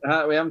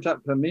haven't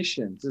had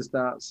permission to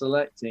start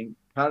selecting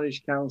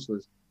parish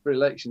councillors for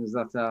elections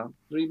that are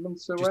 3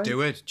 months away.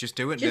 Just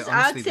do it. Honestly,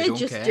 I'd say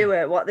just do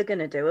it. What they're going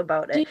to do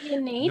about it? Do you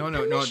need No,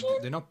 permission?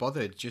 they're not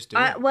bothered. Just do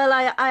it. Well,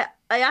 I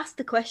asked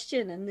the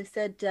question, and they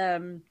said,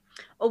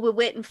 we're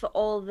waiting for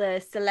all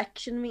the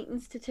selection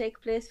meetings to take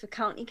place for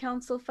county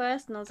council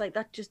first. And I was like,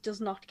 that just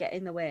does not get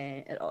in the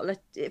way at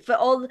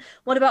all.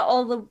 What about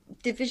all the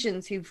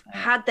divisions who've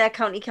had their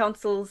county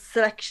council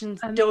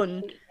selections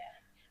done?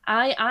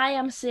 I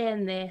am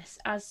saying this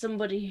as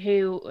somebody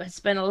who has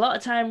spent a lot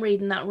of time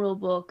reading that rule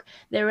book.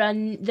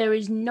 There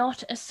is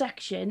not a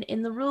section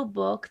in the rule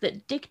book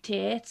that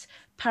dictates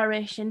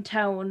parish and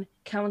town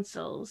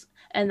councils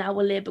and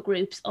our Labour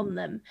groups on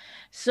them.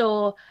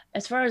 So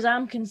as far as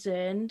I'm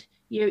concerned,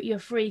 you're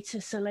free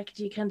to select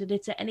your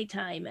candidates at any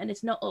time, and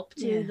it's not up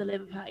to the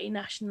Labour Party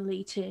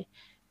nationally to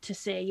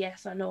say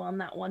yes or no on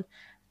that one.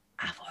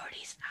 I've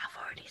already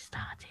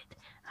started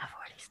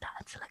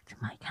selecting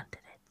my candidates.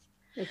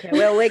 Okay,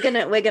 well,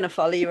 we're gonna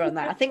follow you on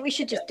that. I think we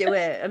should just do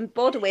it. I'm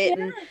bored of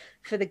waiting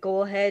for the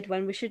go ahead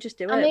when we should just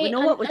do it. We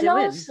know what we're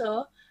doing.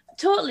 Also,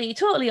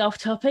 totally off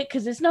topic,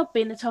 because it's not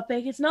been a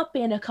topic, it's not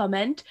been a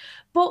comment,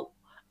 but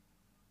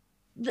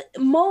the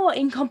more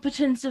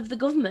incompetence of the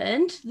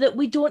government that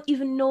we don't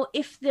even know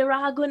if there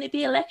are going to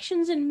be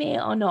elections in May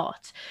or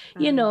not.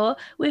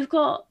 We've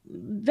got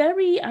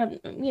very,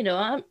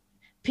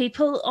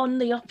 people on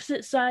the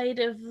opposite side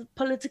of the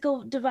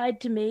political divide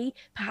to me,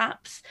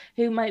 perhaps,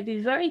 who might be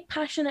very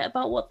passionate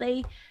about what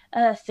they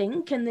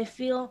think, and they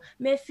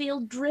may feel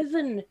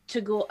driven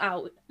to go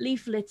out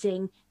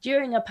leafleting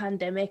during a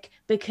pandemic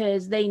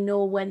because they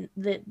know when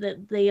the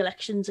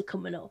elections are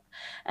coming up,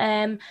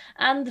 and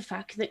the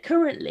fact that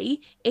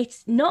currently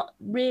it's not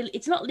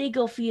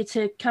legal for you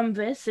to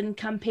canvass and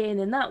campaign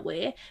in that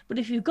way, but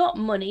if you've got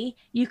money,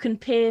 you can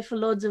pay for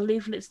loads of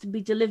leaflets to be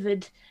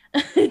delivered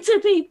to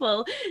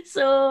people.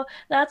 So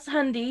that's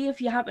handy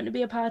if you happen to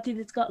be a party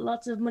that's got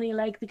lots of money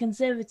like the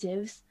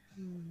Conservatives.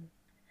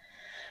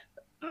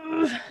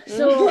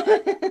 So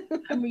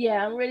I'm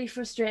really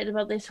frustrated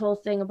about this whole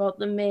thing about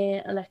the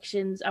May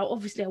elections. I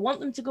want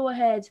them to go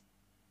ahead,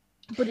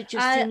 but it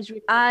just seems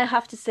really... I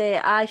have to say,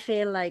 I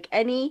feel like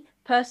any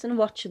person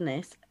watching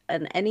this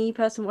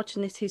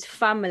whose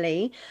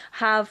family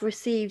have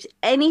received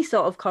any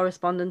sort of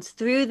correspondence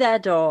through their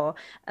door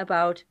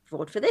about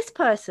vote for this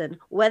person,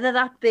 whether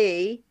that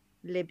be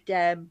Lib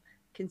Dem,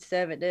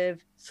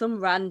 Conservative, some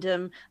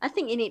random, I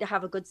think you need to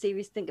have a good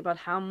serious think about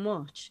how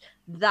much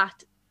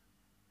that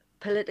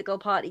political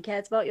party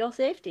cares about your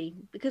safety,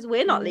 because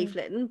we're not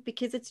leafleting,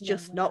 because it's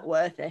just not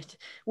worth it.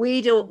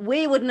 We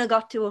wouldn't have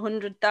got to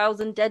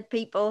 100,000 dead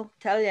people,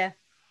 tell you.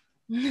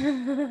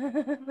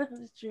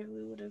 That's true.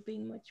 We would have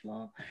been much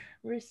more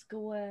risk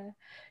aware.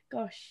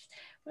 Gosh.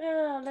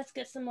 Well, let's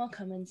get some more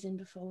comments in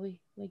before we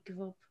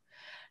give up.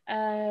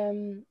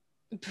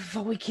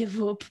 Before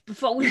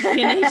we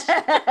finish.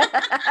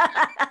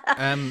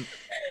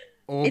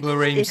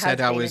 Oglereem said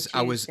I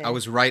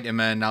was right in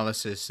my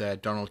analysis.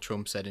 Donald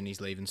Trump said in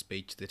his leaving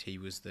speech that he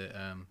was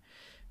the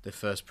the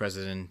first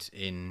president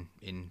in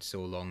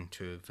so long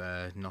to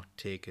have not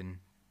taken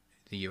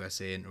the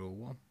USA into a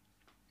war.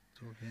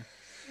 So, yeah.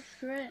 That's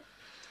great.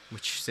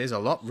 Which says a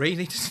lot,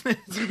 really, doesn't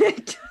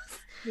it?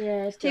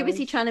 Yeah, it's Too busy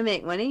nice. trying to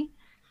make money.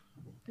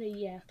 But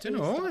yeah. I don't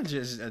know. I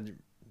just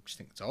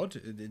think it's odd.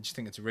 I just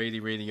think it's really,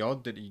 really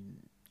odd that he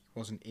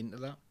wasn't into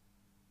that.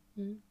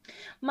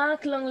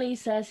 Mark Longley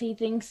says he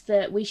thinks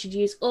that we should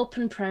use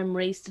open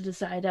primaries to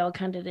decide our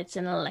candidates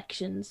in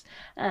elections.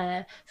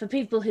 For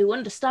people who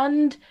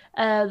understand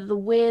the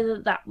way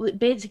that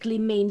basically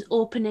means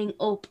opening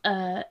up,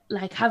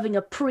 like having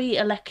a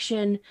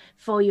pre-election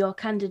for your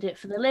candidate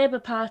for the Labour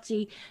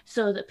Party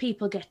so that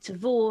people get to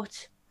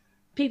vote,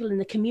 people in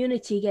the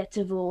community get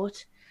to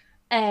vote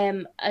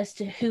as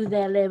to who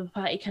their Labour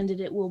Party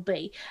candidate will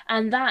be.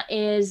 And that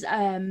is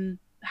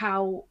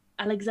how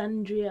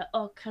Alexandria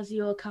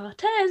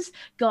Ocasio-Cortez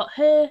got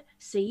her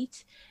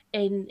seat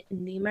in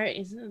the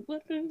Americas.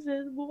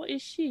 What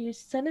is she? A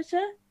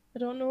senator? I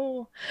don't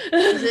know.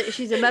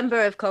 She's a member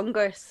of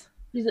Congress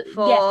She's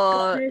for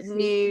got her seat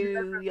New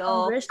in York.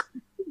 Congress.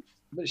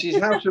 But she's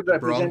House of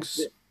Bronx.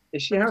 Representatives.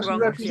 Is she House of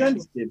Bronx, yeah.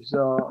 Representatives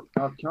or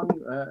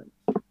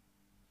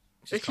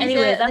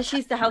Anyway,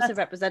 She's the House of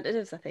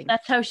Representatives, I think.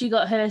 That's how she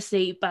got her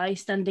seat, by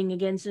standing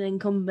against an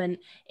incumbent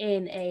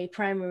in a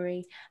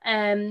primary.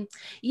 Because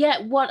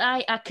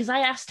I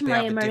asked They my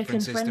have a American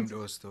different system friends.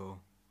 to us, though,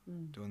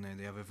 don't they?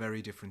 They have a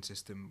very different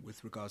system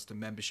with regards to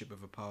membership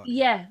of a party.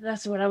 Yeah,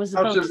 that's what I was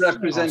about House to of say. Oh,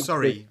 Representatives?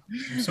 sorry.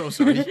 I'm so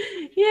sorry.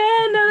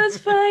 Yeah, no, that's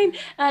fine.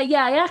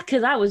 Yeah, I asked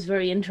because I was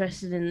very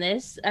interested in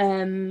this.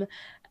 And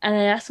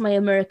I asked my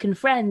American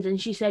friend,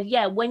 and she said,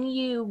 yeah, when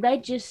you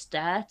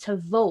register to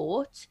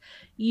vote,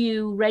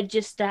 you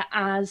register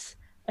as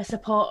a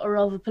supporter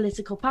of a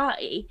political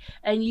party,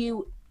 and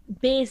you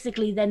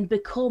basically then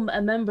become a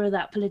member of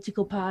that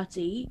political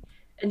party,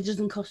 and it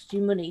doesn't cost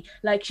you money.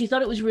 Like, she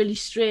thought it was really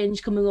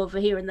strange coming over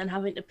here and then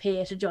having to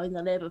pay to join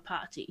the Labour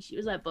Party. She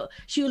was like, but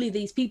surely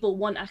these people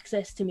want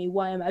access to me.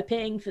 Why am I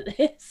paying for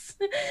this?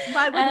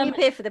 Why wouldn't you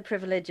pay for the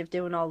privilege of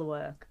doing all the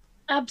work?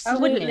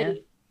 Absolutely. wouldn't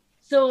you?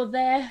 So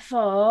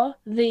therefore,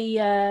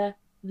 the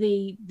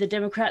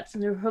Democrats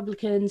and the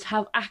Republicans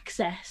have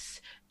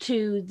access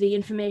to the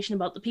information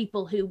about the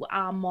people who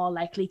are more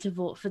likely to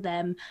vote for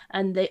them,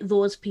 and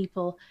those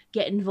people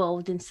get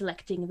involved in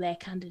selecting their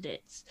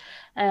candidates.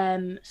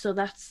 So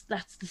that's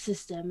the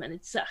system, and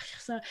it's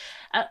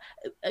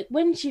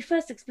when she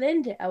first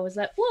explained it, I was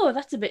like, whoa,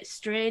 that's a bit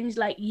strange.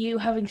 Like, you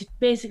having to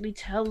basically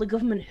tell the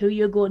government who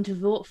you're going to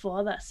vote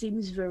for. That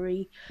seems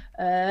very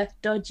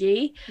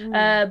dodgy,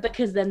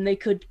 because then they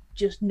could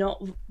just not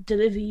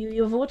deliver you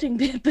your voting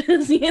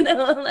papers, you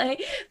know,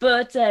 like.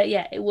 But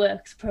yeah, it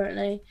works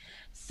apparently.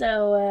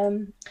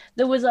 So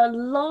there was a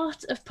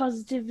lot of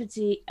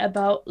positivity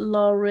about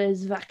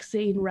Laura's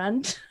vaccine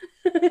rant.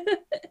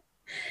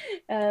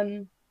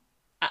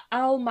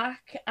 Al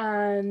Mac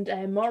and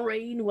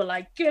Maureen were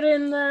like, get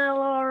in there,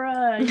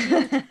 Laura.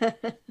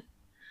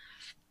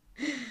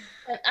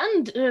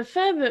 And a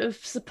fair bit of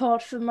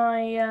support for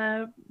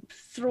my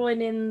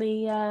throwing in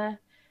the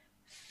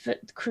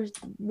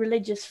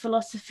religious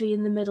philosophy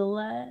in the middle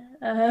there.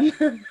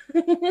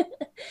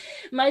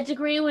 My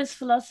degree was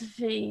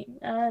philosophy,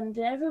 and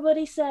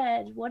everybody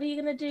said, what are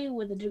you going to do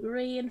with a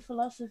degree in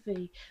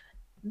philosophy?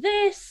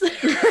 This.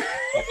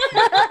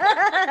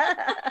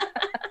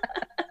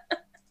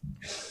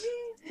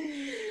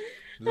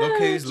 Look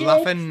who's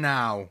laughing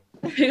now.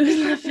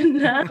 Who's laughing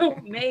now?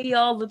 Me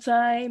all the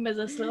time as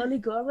I slowly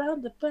go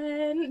around the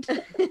bend.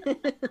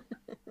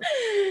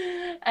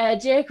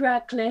 Jake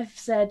Ratcliffe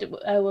said,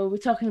 we're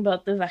talking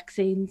about the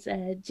vaccines.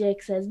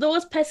 Jake says,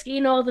 those pesky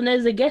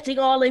northerners are getting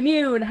all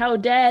immune. How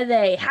dare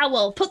they?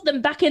 Howell, put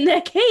them back in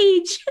their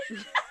cage.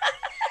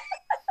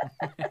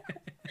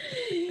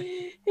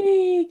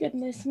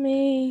 Goodness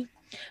me.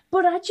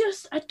 But I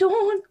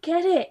don't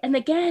get it. And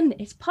again,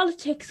 it's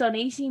politics on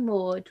easy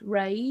mode,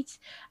 right?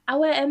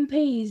 Our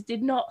MPs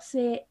did not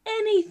say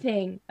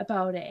anything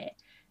about it.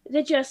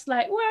 They're just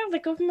like, well, the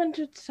government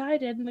has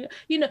decided.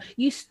 You know,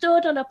 you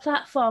stood on a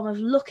platform of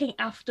looking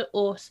after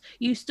us.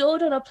 You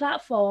stood on a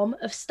platform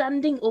of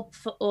standing up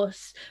for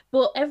us.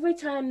 But every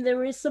time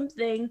there is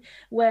something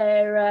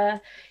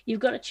where you've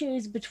got to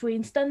choose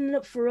between standing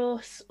up for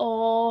us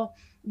or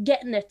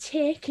getting a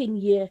take in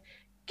your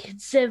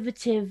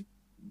Conservative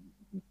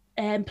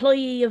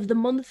Employee of the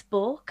Month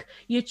book,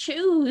 you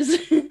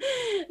choose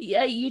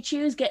you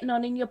choose getting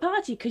on in your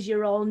party because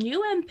you're all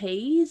new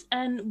MPs,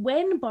 and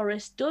when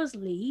Boris does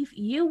leave,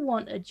 you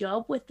want a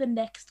job with the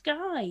next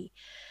guy.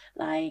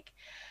 Like,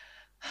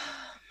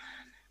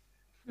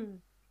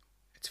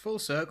 It's full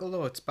circle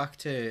though. It's back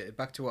to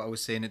what I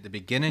was saying at the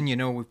beginning. You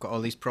know, we've got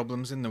all these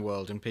problems in the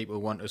world, and people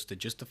want us to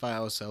justify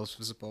ourselves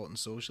for supporting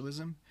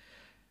socialism.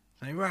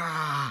 Like,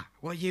 rah,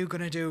 what are you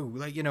gonna do?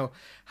 Like, you know,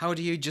 how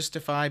do you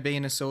justify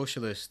being a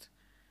socialist?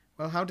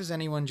 Well, how does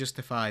anyone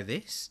justify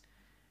this?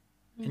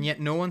 And yet,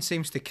 no one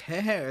seems to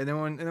care. No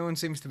one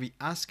seems to be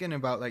asking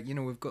about, like, you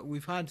know,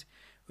 we've had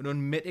an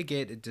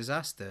unmitigated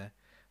disaster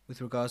with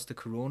regards to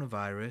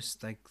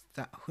coronavirus, like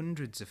that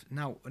hundreds of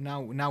now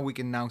we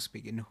can now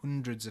speak in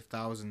hundreds of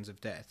thousands of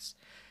deaths.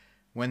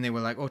 When they were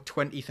like,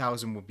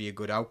 20,000 would be a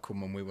good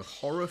outcome, and we were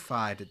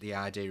horrified at the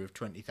idea of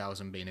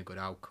 20,000 being a good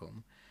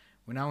outcome.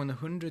 We're now in the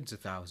hundreds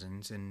of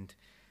thousands, and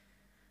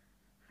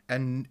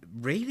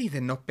really they're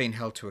not being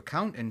held to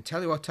account. And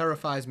tell you what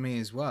terrifies me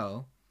as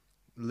well,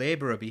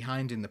 Labour are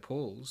behind in the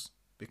polls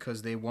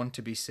because they want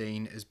to be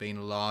seen as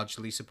being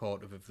largely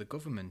supportive of the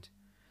government.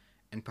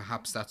 And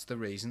perhaps that's the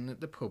reason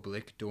that the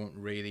public don't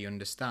really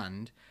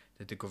understand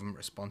that the government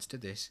response to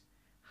this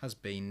has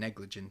been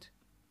negligent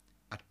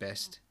at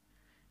best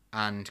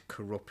and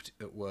corrupt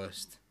at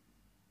worst.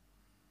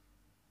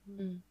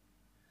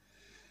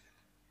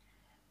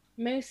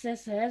 Musa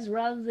says,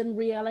 rather than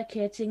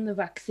reallocating the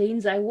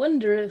vaccines, I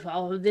wonder if,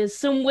 there's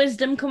some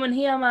wisdom coming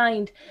here,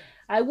 mind.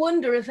 I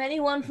wonder if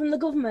anyone from the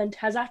government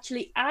has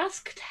actually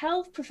asked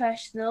health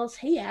professionals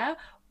here,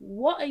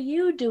 what are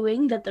you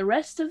doing that the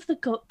rest of the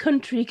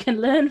country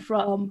can learn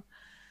from?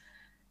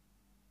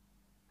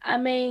 I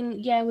mean,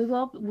 yeah, we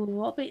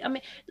will be, I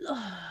mean...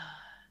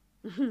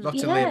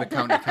 Lots of Labour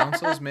county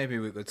councils, maybe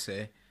we could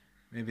say.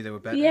 Maybe they were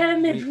better. Yeah,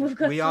 maybe we've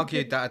got. We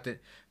argued that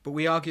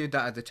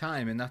at the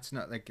time, and that's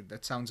not like,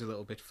 that sounds a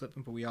little bit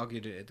flippant, but we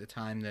argued it at the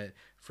time that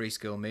free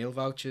school meal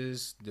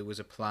vouchers, there was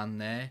a plan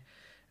there.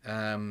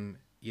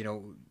 You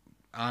know,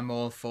 I'm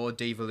all for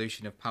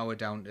devolution of power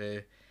down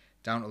to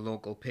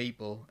local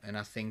people, and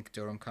I think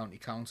Durham County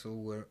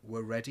Council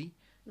were ready.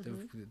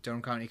 The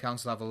Durham County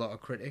Council have a lot of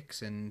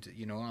critics, and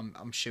you know,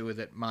 I'm sure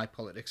that my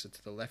politics are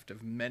to the left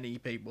of many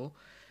people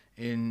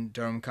in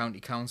Durham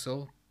County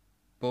Council,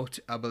 but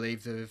I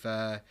believe they've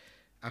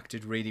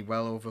acted really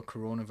well over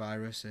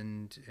coronavirus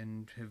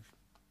and have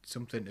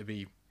something to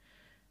be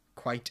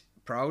quite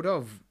proud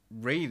of.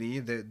 Really,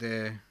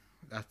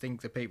 I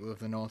think the people of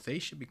the North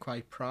East should be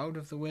quite proud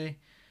of the way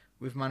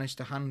we've managed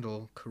to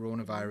handle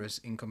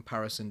coronavirus in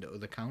comparison to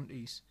other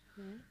counties.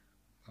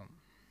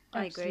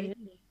 I agree.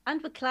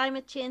 And we're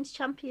climate change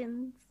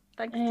champions.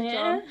 Thanks to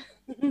John.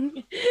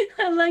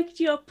 I liked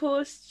your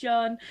post,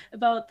 John,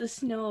 about the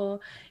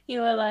snow.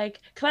 You were like,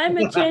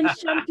 climate change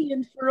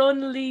champion for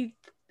only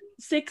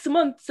 6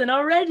 months, and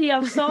already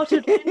I've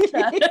sorted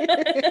winter.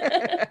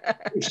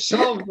 We've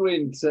solved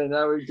winter,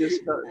 now we've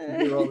just got to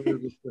do all the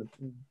other stuff.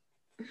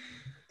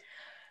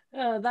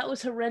 Oh, that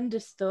was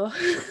horrendous, though.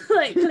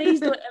 Like,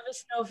 please don't ever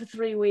snow for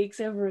 3 weeks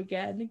ever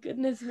again.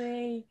 Goodness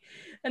me.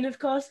 And of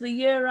course, the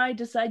year I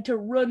decide to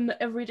run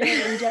every day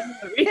in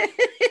January.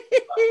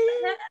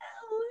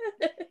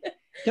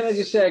 Can I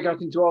just say I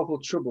got into awful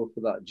trouble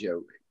for that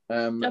joke?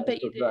 I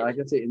bet you did. I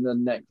got it in the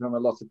neck from a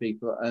lot of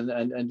people.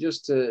 And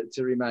just to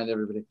remind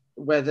everybody,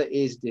 weather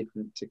is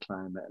different to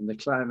climate, and the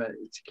climate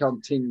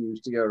continues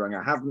to go wrong.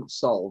 I haven't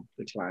solved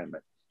the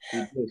climate.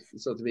 It just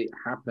sort of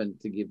happened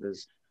to give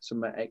us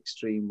some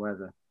extreme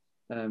weather.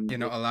 You're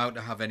not allowed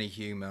to have any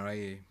humour, are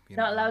you? You're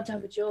not allowed to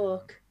have a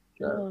joke.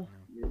 No.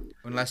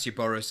 Unless you're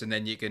Boris, and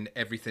then you can,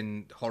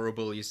 everything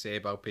horrible you say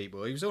about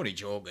people. He was only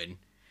joking.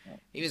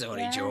 He was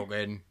only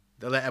joking.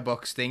 The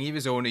letterbox thing, he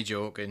was only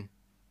joking.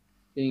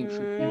 Being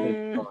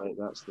right,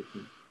 that's the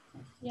thing.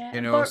 Yeah,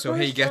 you know, so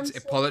he gets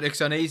politics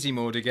on easy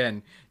mode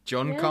again.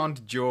 John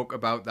can't joke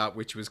about that,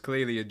 which was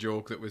clearly a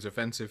joke that was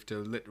offensive to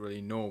literally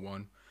no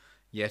one.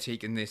 Yet he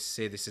can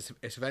say this is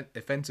an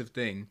offensive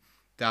thing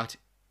that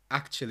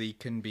actually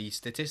can be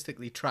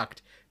statistically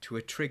tracked to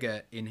a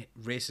trigger in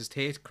racist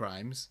hate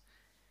crimes.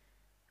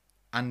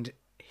 And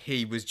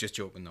he was just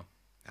joking, though.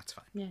 That's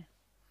fine. Yeah.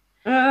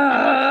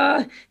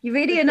 You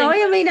really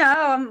annoy me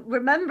now. I'm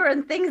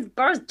remembering things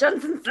Boris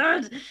Johnson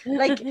said.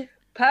 Like,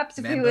 perhaps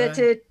if we were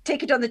to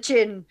take it on the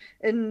chin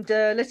and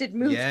let it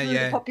move through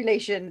the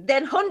population,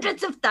 then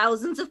hundreds of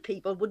thousands of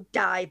people would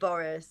die,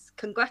 Boris.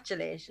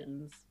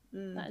 Congratulations.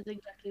 That is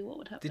exactly what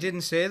would happen. They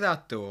didn't say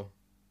that, though.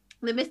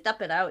 They missed that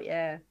bit out,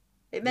 yeah.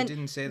 It meant they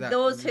didn't say that.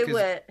 Those who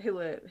were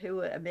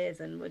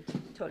amazing would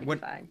totally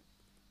be fine.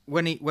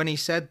 When he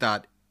said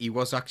that, he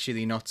was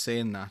actually not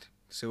saying that.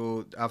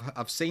 So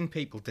I've seen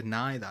people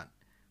deny that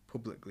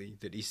publicly,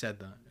 that he said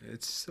that.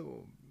 It's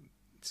so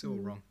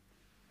wrong.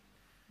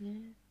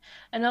 Yeah.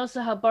 And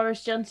also how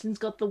Boris Johnson's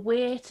got the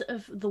weight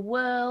of the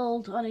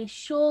world on his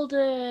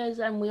shoulders,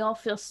 and we all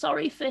feel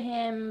sorry for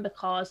him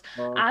because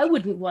I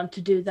wouldn't want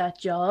to do that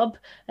job,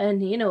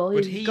 and you know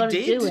he's got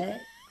to do it.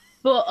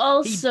 But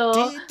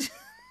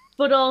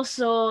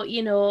also,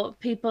 you know,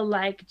 people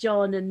like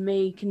John and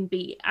me can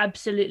be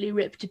absolutely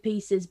ripped to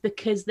pieces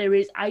because there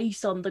is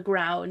ice on the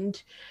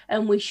ground,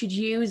 and we should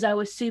use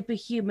our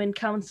superhuman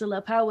councillor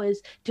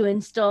powers to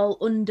install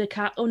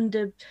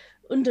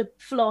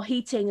underfloor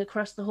heating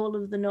across the whole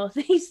of the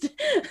Northeast.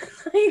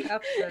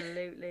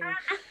 Absolutely.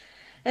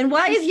 And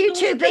why have you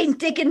two been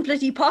digging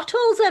bloody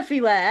potholes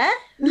everywhere?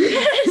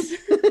 Yes.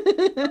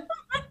 Oh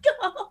my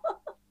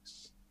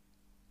gosh.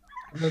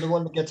 You know the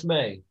one that gets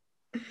me?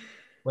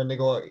 When they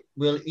go,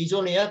 well, he's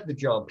only had the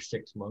job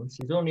 6 months.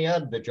 He's only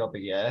had the job a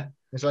year.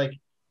 It's like,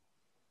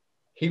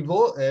 he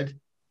voted,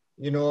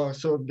 you know,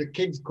 so the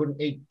kids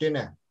couldn't eat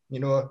dinner, you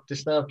know, to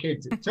starve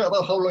kids. It's not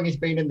about how long he's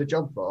been in the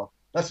job for.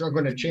 That's not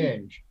going to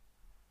change.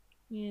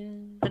 Yeah.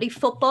 Bloody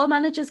football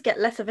managers get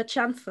less of a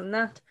chance than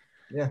that.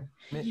 Yeah.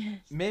 Yes.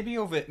 Maybe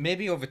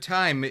over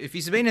time, if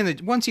he's been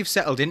once you've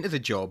settled into the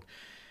job,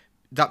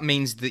 that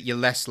means that you're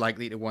less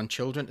likely to want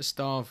children to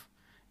starve.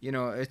 You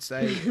know, it's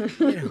like, Give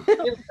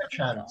it a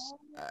chance.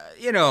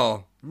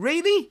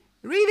 really?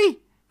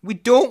 We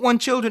don't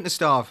want children to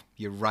starve.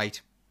 You're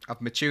right.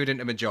 I've matured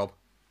into my job.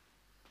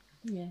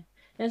 Yeah.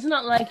 It's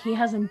not like he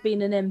hasn't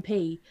been an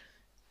MP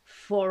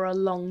for a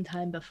long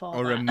time before.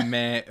 Or a that.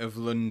 mayor of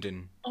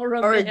London. Or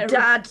Or a mayor of-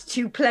 dad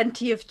to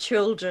plenty of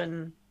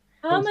children.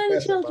 How many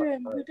Confess about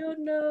children? that. We don't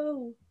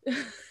know.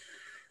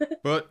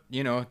 But,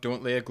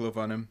 don't lay a glove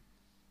on him.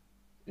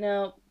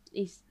 No,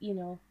 he's, he's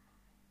doing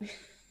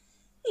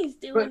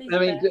But his I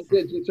mean,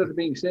 best. sort of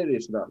being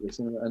serious about this,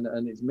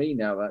 and it's me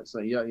now that's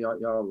like,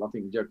 you're all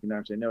laughing and joking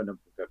now, saying, no, we've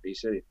got to be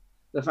serious.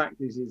 The fact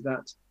is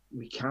that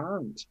we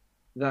can't.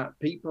 That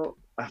people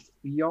are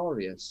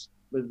furious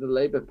with the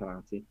Labour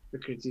Party for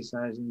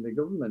criticising the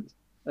government.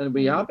 And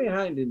we are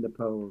behind in the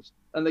polls.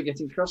 And they're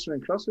getting crosser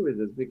and crosser with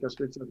us because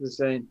we're sort of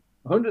saying,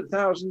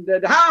 100,000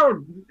 dead. How?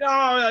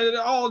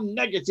 Oh, all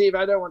negative.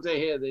 I don't want to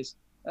hear this.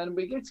 And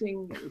we're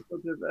getting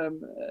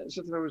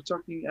I was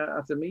talking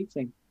at a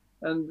meeting,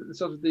 and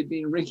sort of they've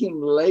been ringing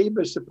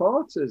Labour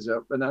supporters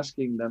up and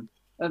asking them.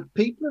 And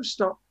people have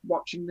stopped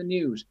watching the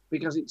news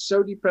because it's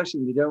so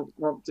depressing. They don't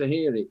want to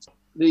hear it.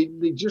 They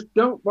just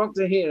don't want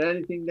to hear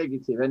anything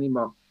negative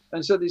anymore.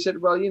 And so they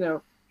said, well,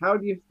 how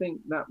do you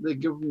think that the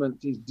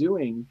government is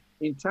doing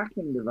in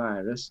tackling the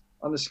virus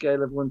on a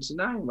scale of 1 to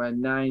 9, where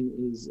 9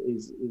 is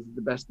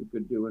the best they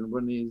could do and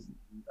 1 is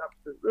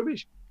absolute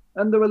rubbish?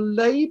 And there were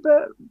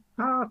Labour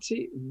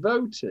Party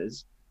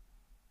voters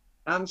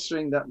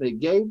answering that they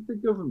gave the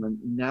government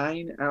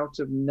 9 out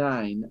of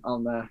 9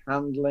 on their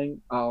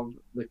handling of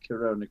the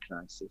coronavirus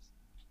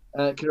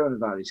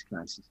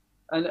crisis.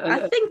 And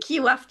I think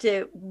you have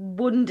to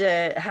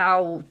wonder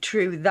how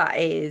true that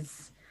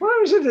is. well,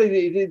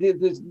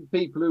 there's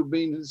people who've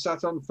been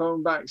sat on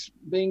phone backs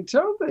being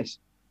told this,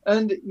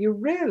 and you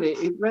really,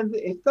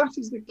 if that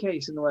is the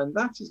case, and when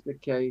that is the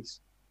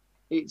case,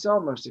 it's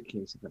almost a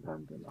case of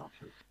abandon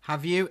offer.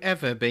 Have you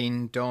ever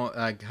been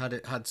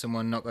had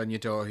someone knock on your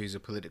door who's a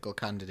political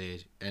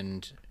candidate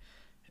and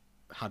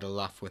had a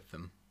laugh with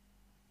them?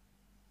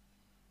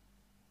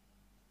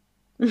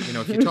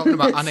 If you're talking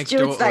about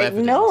anecdotal Stuart's like,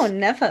 evidence. no,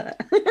 never.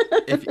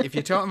 if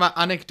you're talking about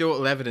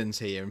anecdotal evidence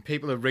here, and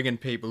people are ringing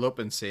people up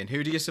and saying,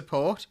 who do you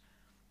support?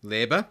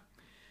 Labour.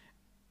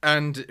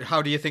 And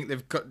how do you think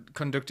they've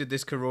conducted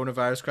this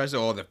coronavirus crisis?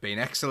 Oh, they've been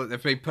excellent.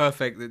 They've been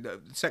perfect.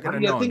 Second to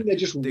none. I think they're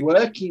just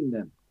working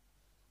them.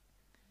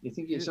 You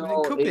think it's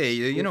all? It could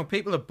be.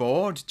 People are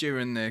bored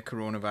during the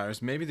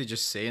coronavirus. Maybe they're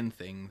just saying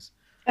things.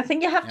 I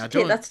think you have to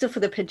take that stuff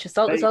with a pinch of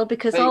salt as well,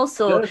 because Fake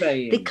also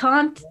surveying.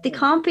 they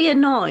can't be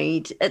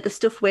annoyed at the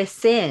stuff we're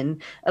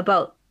saying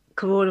about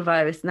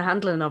coronavirus and the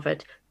handling of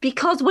it,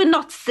 because we're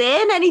not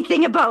saying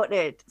anything about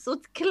it. So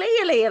it's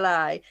clearly a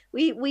lie.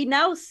 We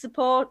now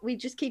support. We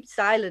just keep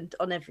silent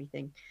on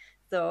everything.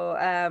 So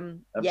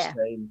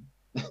Abstain.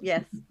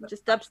 yes,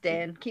 just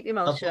abstain. Keep your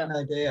mouth I've got shut. an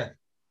idea.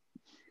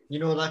 You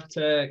know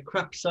that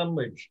crap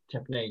sandwich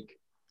technique?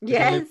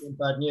 Yes. In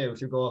bad news,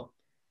 you go,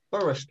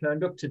 Boris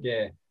turned up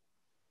today.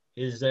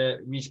 Is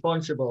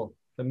responsible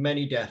for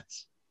many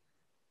deaths.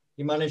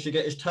 He managed to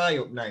get his tie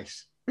up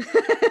nice. He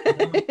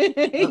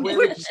we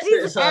pushed just his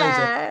criticise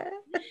it. hair.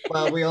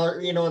 Well, we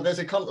are, there's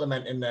a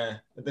compliment in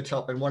there at the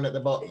top and one at the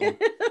bottom.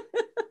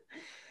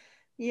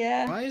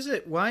 Yeah.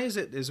 Why is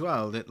it as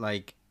well that,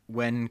 like,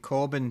 when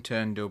Corbyn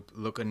turned up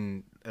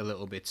looking a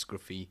little bit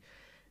scruffy,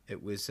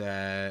 it was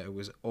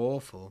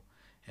awful,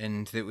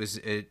 and it was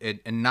a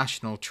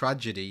national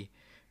tragedy.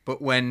 But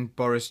when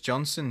Boris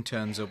Johnson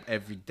turns up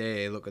every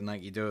day looking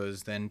like he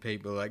does, then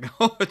people are like,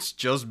 oh, it's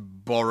just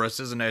Boris,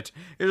 isn't it?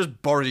 It's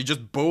just Boris. He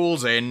just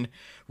bowls in,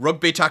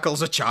 rugby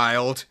tackles a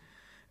child,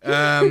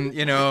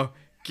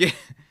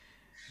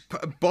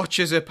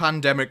 botches a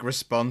pandemic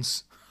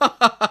response.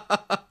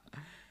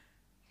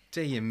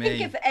 Dear me. I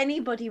think if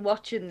anybody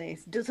watching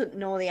this doesn't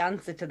know the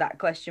answer to that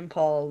question,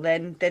 Paul,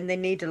 then they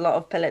need a lot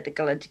of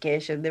political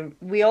education.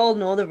 We all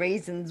know the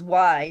reasons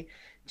why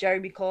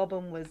Jeremy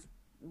Corbyn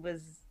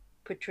was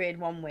portrayed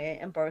one way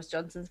and Boris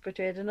Johnson's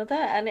portrayed another,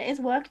 and it has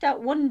worked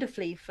out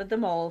wonderfully for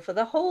them all, for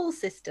the whole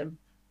system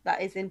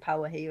that is in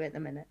power here at the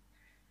minute.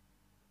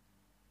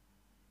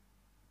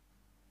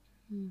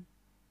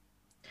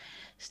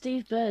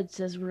 Steve Bird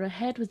says we're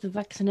ahead with the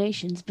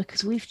vaccinations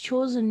because we've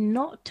chosen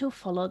not to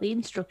follow the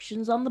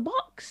instructions on the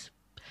box.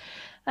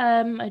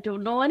 I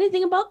don't know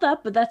anything about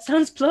that, but that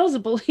sounds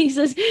plausible. He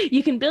says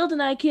you can build an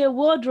IKEA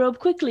wardrobe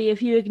quickly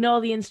if you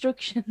ignore the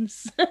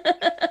instructions.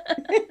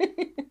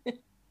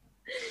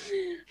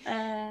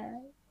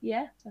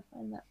 Yeah, I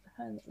find that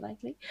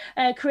likely.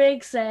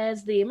 Craig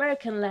says the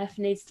American left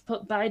needs to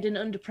put Biden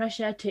under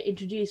pressure to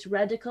introduce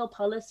radical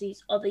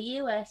policies, or the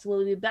US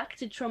will be back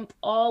to Trump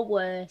or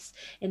worse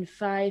in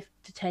 5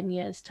 to 10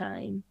 years'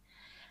 time.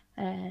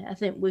 I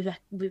think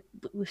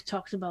we've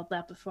talked about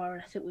that before,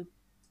 and I think we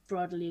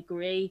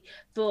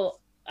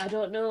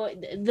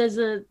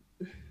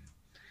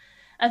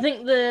I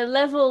think the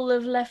level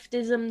of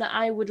leftism that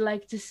I would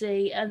like to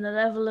see and the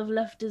level of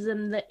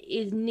leftism that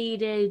is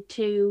needed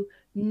to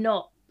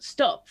not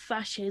stop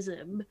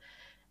fascism,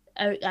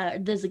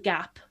 there's a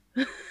gap.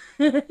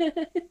 But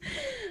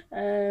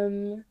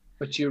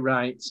you're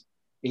right.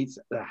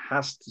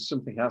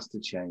 Something has to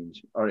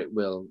change, or it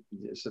will.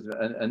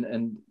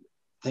 And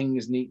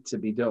things need to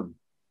be done.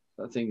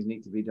 Things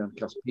need to be done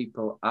because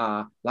people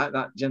are like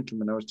that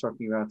gentleman I was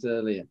talking about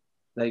earlier.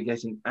 They're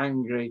getting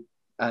angry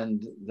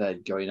and they're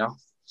going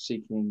off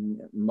seeking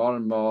more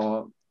and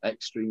more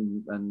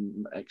extreme.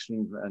 And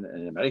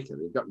in America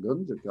they've got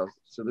guns, of course,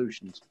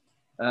 solutions.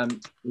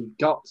 We've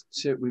got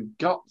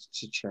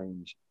to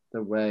change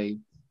the way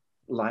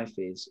life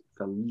is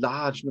for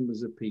large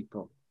numbers of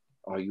people,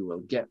 or you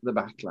will get the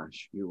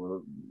backlash. You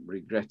will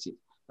regret it.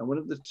 And one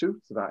of the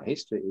truths about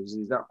history is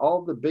that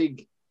all the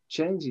big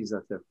changes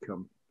that have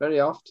come, very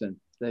often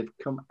they've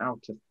come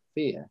out of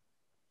fear,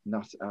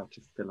 not out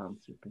of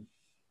philanthropy.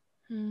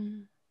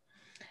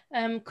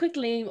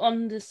 Quickly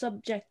on the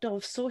subject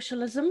of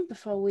socialism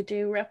before we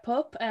do wrap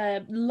up,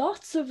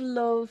 lots of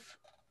love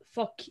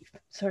for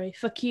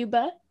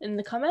Cuba in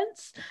the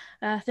comments.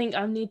 I think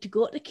I need to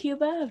go to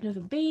Cuba. I've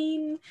never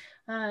been.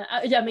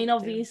 I mean,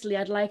 obviously,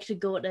 I'd like to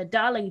go to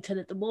Darlington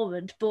at the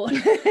moment, but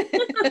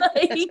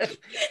like,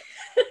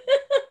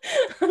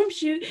 I'm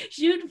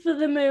shoot for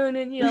the moon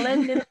and you'll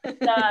end in the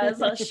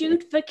stars. I'll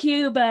shoot for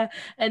Cuba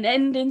and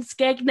end in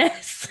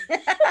Skegness.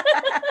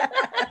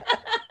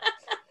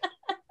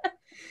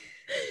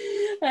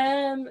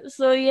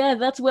 So yeah,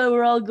 that's where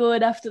we're all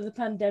going after the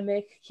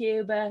pandemic.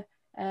 Cuba,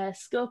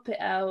 scope it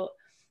out.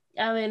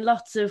 I mean,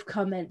 lots of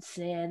comments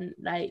saying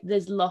like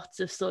there's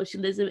lots of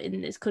socialism in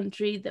this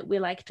country that we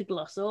like to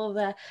gloss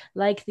over,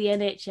 like the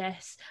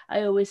NHS.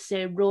 I always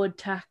say road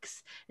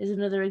tax is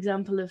another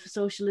example of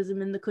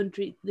socialism in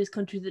this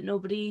country that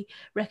nobody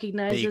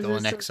recognises. Vehicle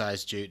and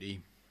excise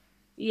duty.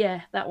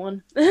 Yeah, that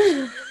one.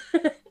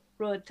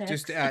 Road tax.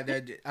 Just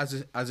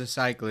as a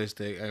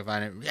cyclist, I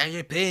find it. Yeah,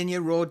 you're paying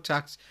your road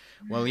tax.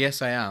 Well,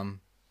 yes, I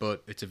am,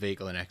 but it's a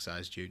vehicle and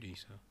excise duty,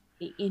 so.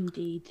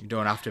 Indeed. You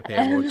don't have to pay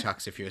a road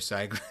tax if you're a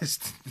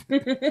cyclist.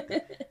 There's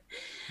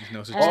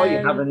no such Or thing. you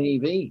have an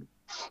EV.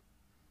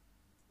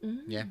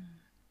 Yeah.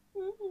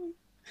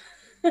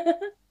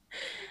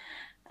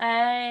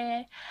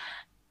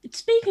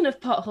 Speaking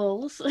of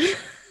potholes,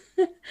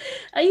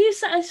 are you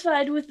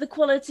satisfied with the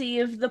quality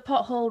of the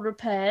pothole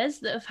repairs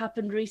that have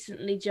happened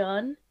recently,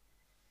 John?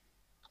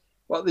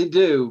 What they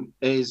do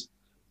is,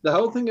 the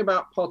whole thing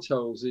about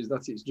potholes is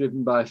that it's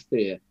driven by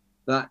fear.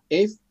 That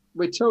if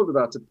we're told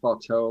about a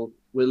pothole,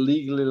 we're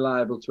legally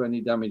liable to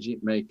any damage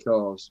it may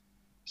cause.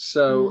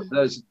 So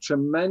there's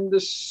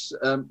tremendous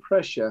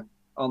pressure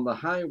on the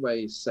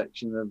highways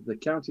section of the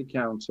county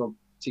council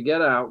to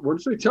get out.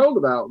 Once we're told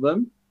about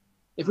them,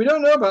 if we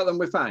don't know about them,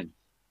 we're fine.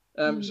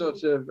 We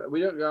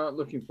don't go out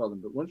looking for them.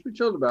 But once we're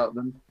told about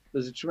them,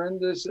 there's a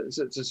tremendous,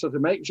 to sort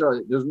of make sure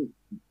it doesn't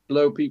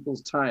blow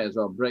people's tires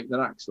or break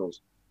their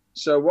axles.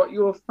 So what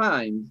you'll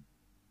find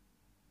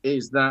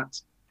is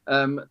that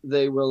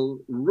they will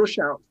rush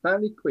out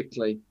fairly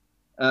quickly,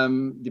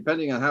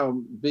 depending on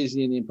how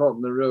busy and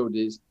important the road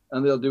is,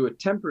 and they'll do a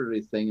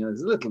temporary thing. And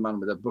there's a little man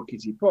with a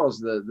bucket. He pours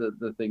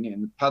the thing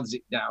in, pads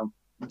it down,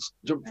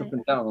 jumps up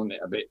and down on it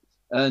a bit,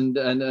 and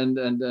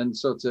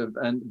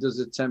does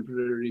a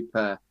temporary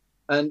repair.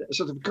 And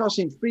sort of, of course,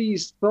 in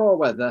freeze thaw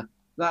weather,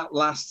 that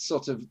lasts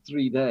sort of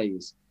 3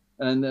 days.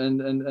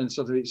 And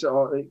sort of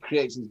it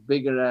creates this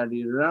bigger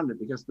area around it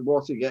because the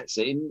water gets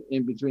in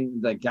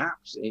between the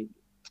gaps. It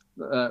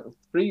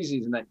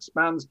freezes and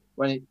expands.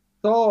 When it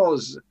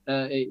thaws,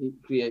 it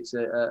creates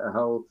a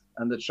hole,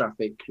 and the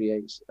traffic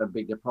creates a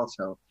bigger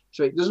pothole.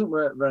 So it doesn't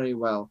work very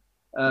well.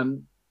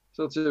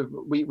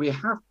 We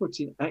have put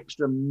in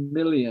extra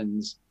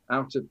millions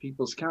out of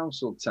people's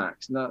council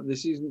tax. Now,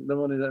 this isn't the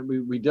money that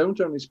we don't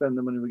only spend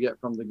the money we get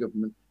from the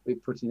government. We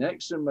put in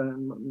extra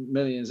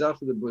millions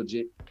out of the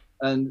budget,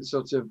 and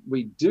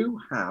we do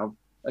have,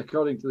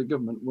 according to the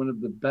government, one of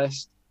the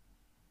best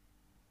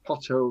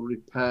pothole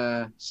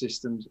repair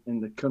systems in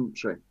the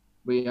country.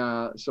 We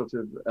are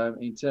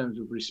in terms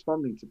of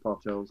responding to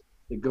potholes,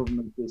 the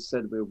government has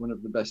said we're one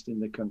of the best in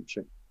the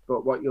country.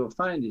 But what you'll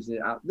find is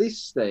that at this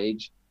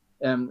stage,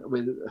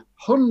 with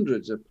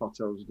hundreds of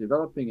potholes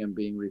developing and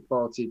being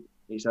reported,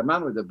 it's a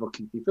man with a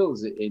bucket, he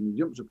fills it in,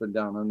 jumps up and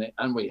down on it,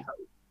 and we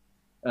hope.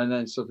 And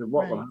then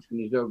what will happen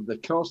is over the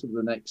course of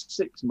the next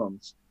 6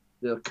 months,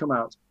 they'll come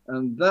out,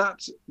 and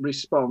that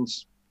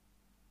response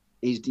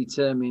is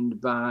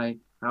determined by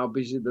how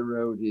busy the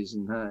road is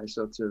and how it's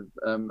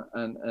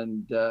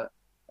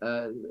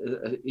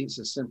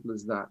as simple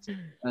as that.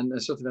 And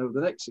over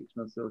the next 6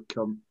 months they'll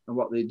come, and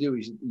what they do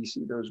is you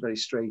see those very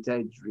straight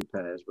edge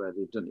repairs where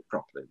they've done it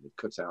properly. They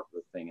cut out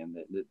the thing and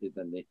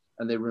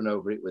they run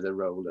over it with a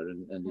roller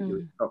and they do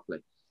it properly.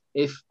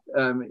 If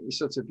your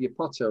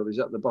pothole is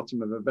at the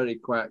bottom of a very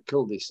quiet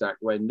cul-de-sac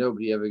where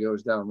nobody ever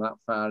goes down that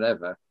far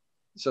ever,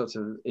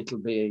 it'll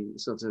be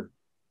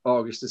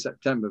August to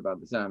September by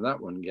the time that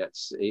one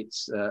gets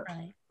its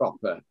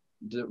proper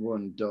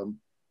one done.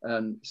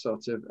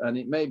 sort of, and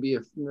it may be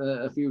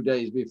a few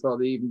days before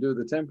they even do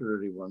the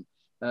temporary one.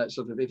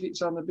 Sort of, if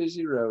it's on a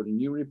busy road and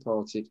you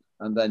report it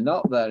and they're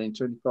not there in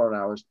 24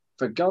 hours,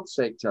 for God's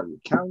sake, tell your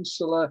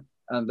councillor,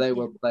 and they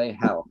will play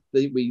hell.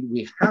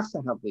 We have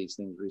to have these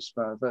things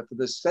for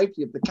the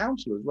safety of the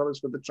council as well as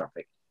for the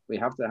traffic. We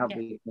have to have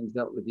these things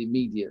dealt with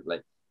immediately.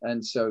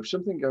 And so if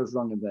something goes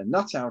wrong and they're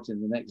not out in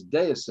the next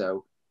day or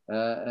so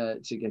to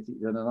get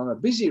it done, and on a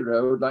busy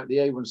road like the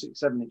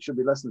A167, it should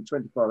be less than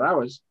 24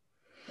 hours,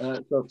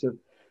 sort of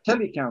tell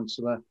your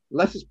councillor,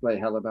 let us play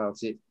hell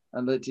about it,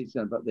 and let it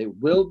done. But there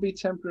will be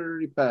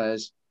temporary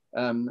repairs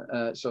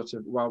sort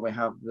of while we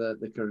have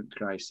the current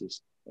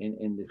crisis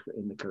in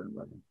the current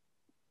weather.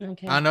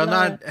 Okay. And on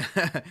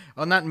that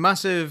on that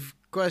massive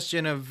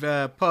question of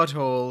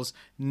potholes,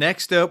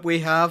 next up we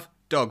have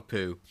dog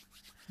poo.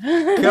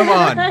 Come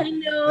on,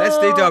 let's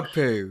do dog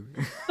poo.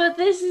 But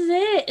this is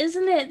it,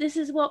 isn't it? This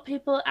is what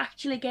people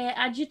actually get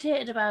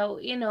agitated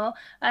about. You know,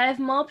 I have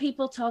more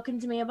people talking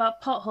to me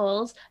about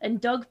potholes and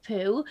dog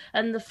poo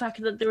and the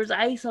fact that there is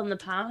ice on the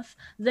path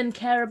than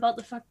care about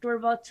the fact we're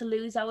about to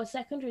lose our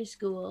secondary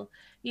school.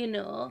 You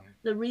know,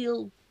 the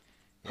real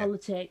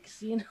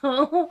politics, you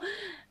know.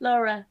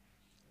 Laura.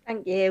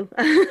 Thank you.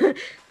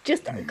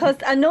 Just because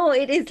I know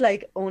it is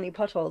like only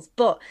potholes,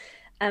 but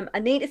I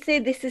need to say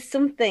this is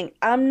something.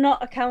 I'm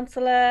not a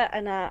councillor,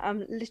 and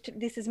I'm literally,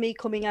 this is me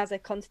coming as a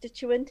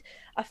constituent.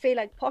 I feel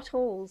like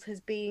potholes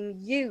has been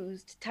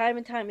used time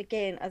and time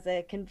again as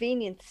a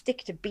convenient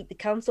stick to beat the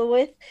council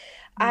with.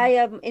 I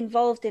am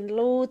involved in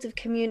loads of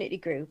community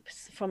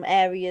groups from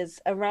areas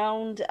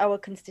around our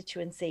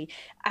constituency,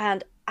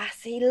 and I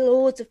see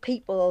loads of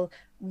people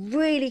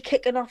really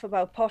kicking off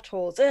about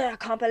potholes. I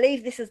can't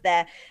believe this is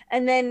there.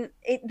 And then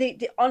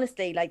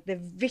honestly, like the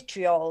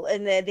vitriol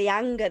and the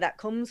anger that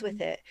comes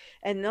with it,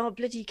 and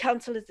bloody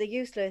councillors are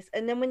useless.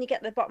 And then when you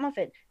get to the bottom of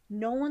it,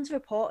 no one's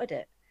reported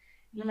it.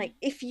 And I'm like,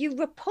 if you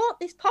report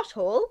this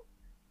pothole,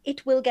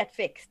 it will get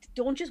fixed.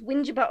 Don't just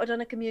whinge about it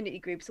on a community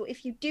group. So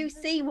if you do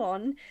see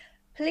one,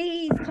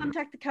 please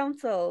contact the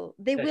council.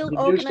 They will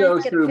organise to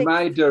get through it fixed.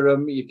 My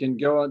Durham. You can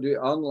go on, do it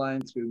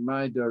online through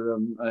My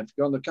Durham. If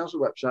you go on the council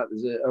website,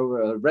 there's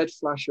a red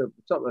flash up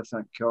the top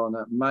left-hand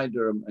corner, My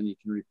Durham, and you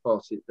can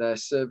report it. Their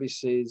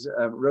services,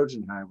 roads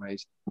and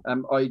highways,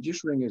 or you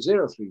just ring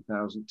 03000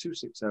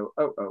 260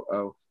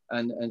 000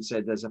 and say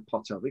there's a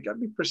pothole. It got to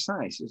be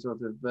precise. It's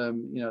sort of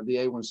you know, the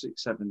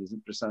A167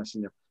 isn't precise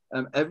enough.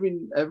 Every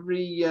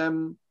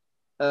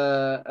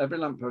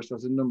lamppost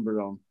has a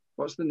number on.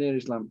 What's the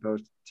nearest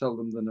lamppost? Tell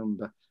them the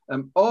number.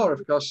 Or,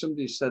 of course,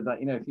 somebody said that,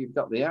 you know, if you've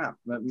got the app,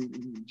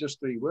 just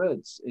 3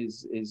 words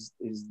is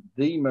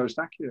the most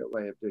accurate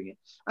way of doing it.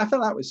 I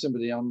fell out with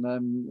somebody on,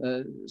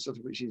 sort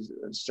of, which is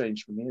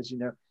strange for me, as you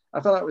know. I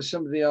fell out with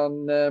somebody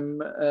on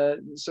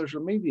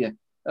social media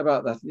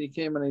about that. And he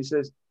came and he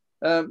says,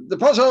 the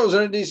potholes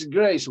are a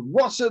disgrace.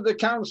 What are the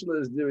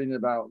councillors doing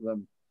about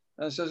them?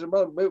 And I says,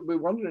 well, we're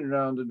wandering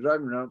around and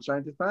driving around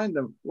trying to find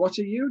them. What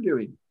are you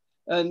doing?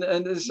 And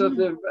sort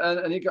of,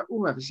 and he got,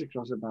 oh, I was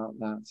cross about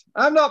that.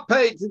 I'm not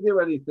paid to do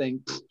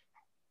anything.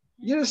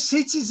 You're a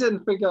citizen,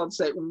 for God's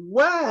sake.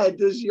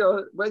 Where's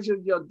your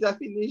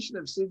definition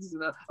of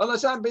citizen?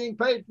 Unless I'm being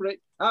paid for it,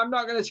 I'm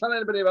not going to tell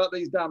anybody about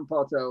these damn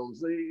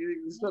potholes.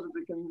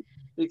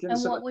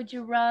 What would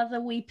you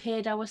rather we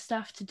paid our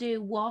staff to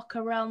do? Walk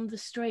around the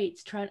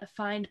streets trying to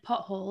find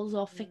potholes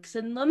or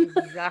fixing them?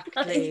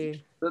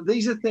 Exactly. But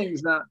these are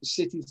things that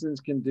citizens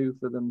can do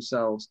for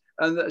themselves.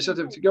 And sort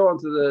of, to go on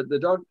to the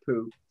dog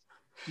poo,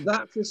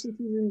 that's a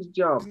citizen's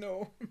job.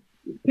 No.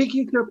 Pick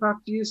it up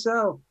after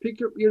yourself.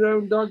 Pick up your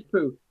own dog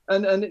poo.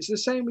 And it's the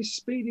same with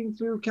speeding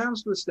through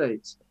council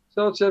estates.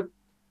 Sort of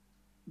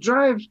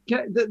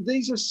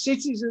these are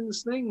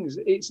citizens' things.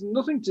 It's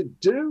nothing to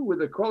do with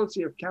the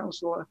quality of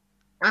councillor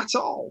at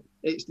all.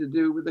 It's to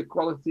do with the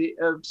quality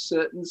of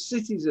certain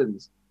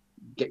citizens.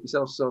 Get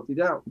yourself sorted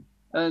out.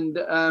 And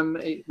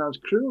it sounds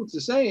cruel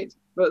to say it,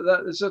 but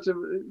that sort of,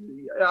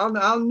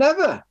 I'll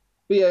never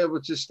be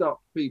able to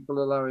stop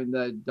people allowing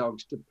their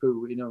dogs to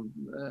poo, you know,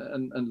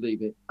 and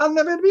leave it. I'll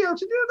never be able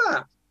to do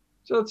that.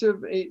 Sort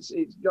of, it's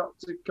got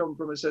to come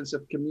from a sense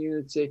of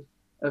community,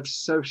 of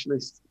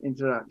socialist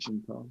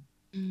interaction, Paul.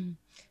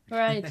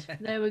 Right,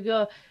 there we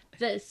go.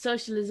 That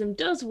socialism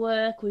does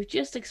work. We've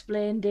just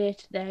explained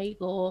it. There you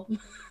go.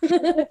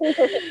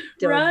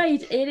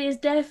 Right, it is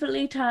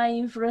definitely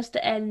time for us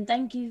to end.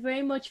 Thank you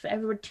very much for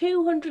everyone.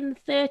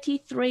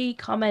 233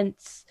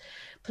 comments,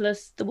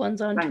 plus the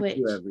ones on Twitch.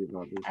 Thank you,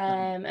 everybody.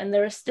 And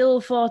there are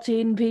still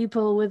 14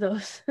 people with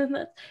us.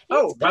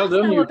 Well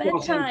done, you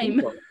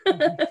bedtime.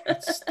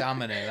 That's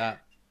stamina,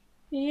 that.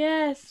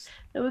 Yes.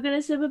 So we're going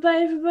to say bye-bye,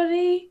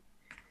 everybody.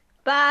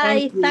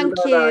 Bye. Thank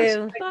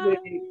you. Bye.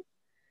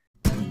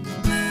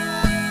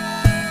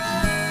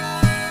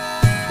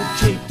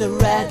 Keep the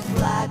red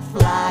flag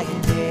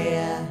flying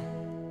here.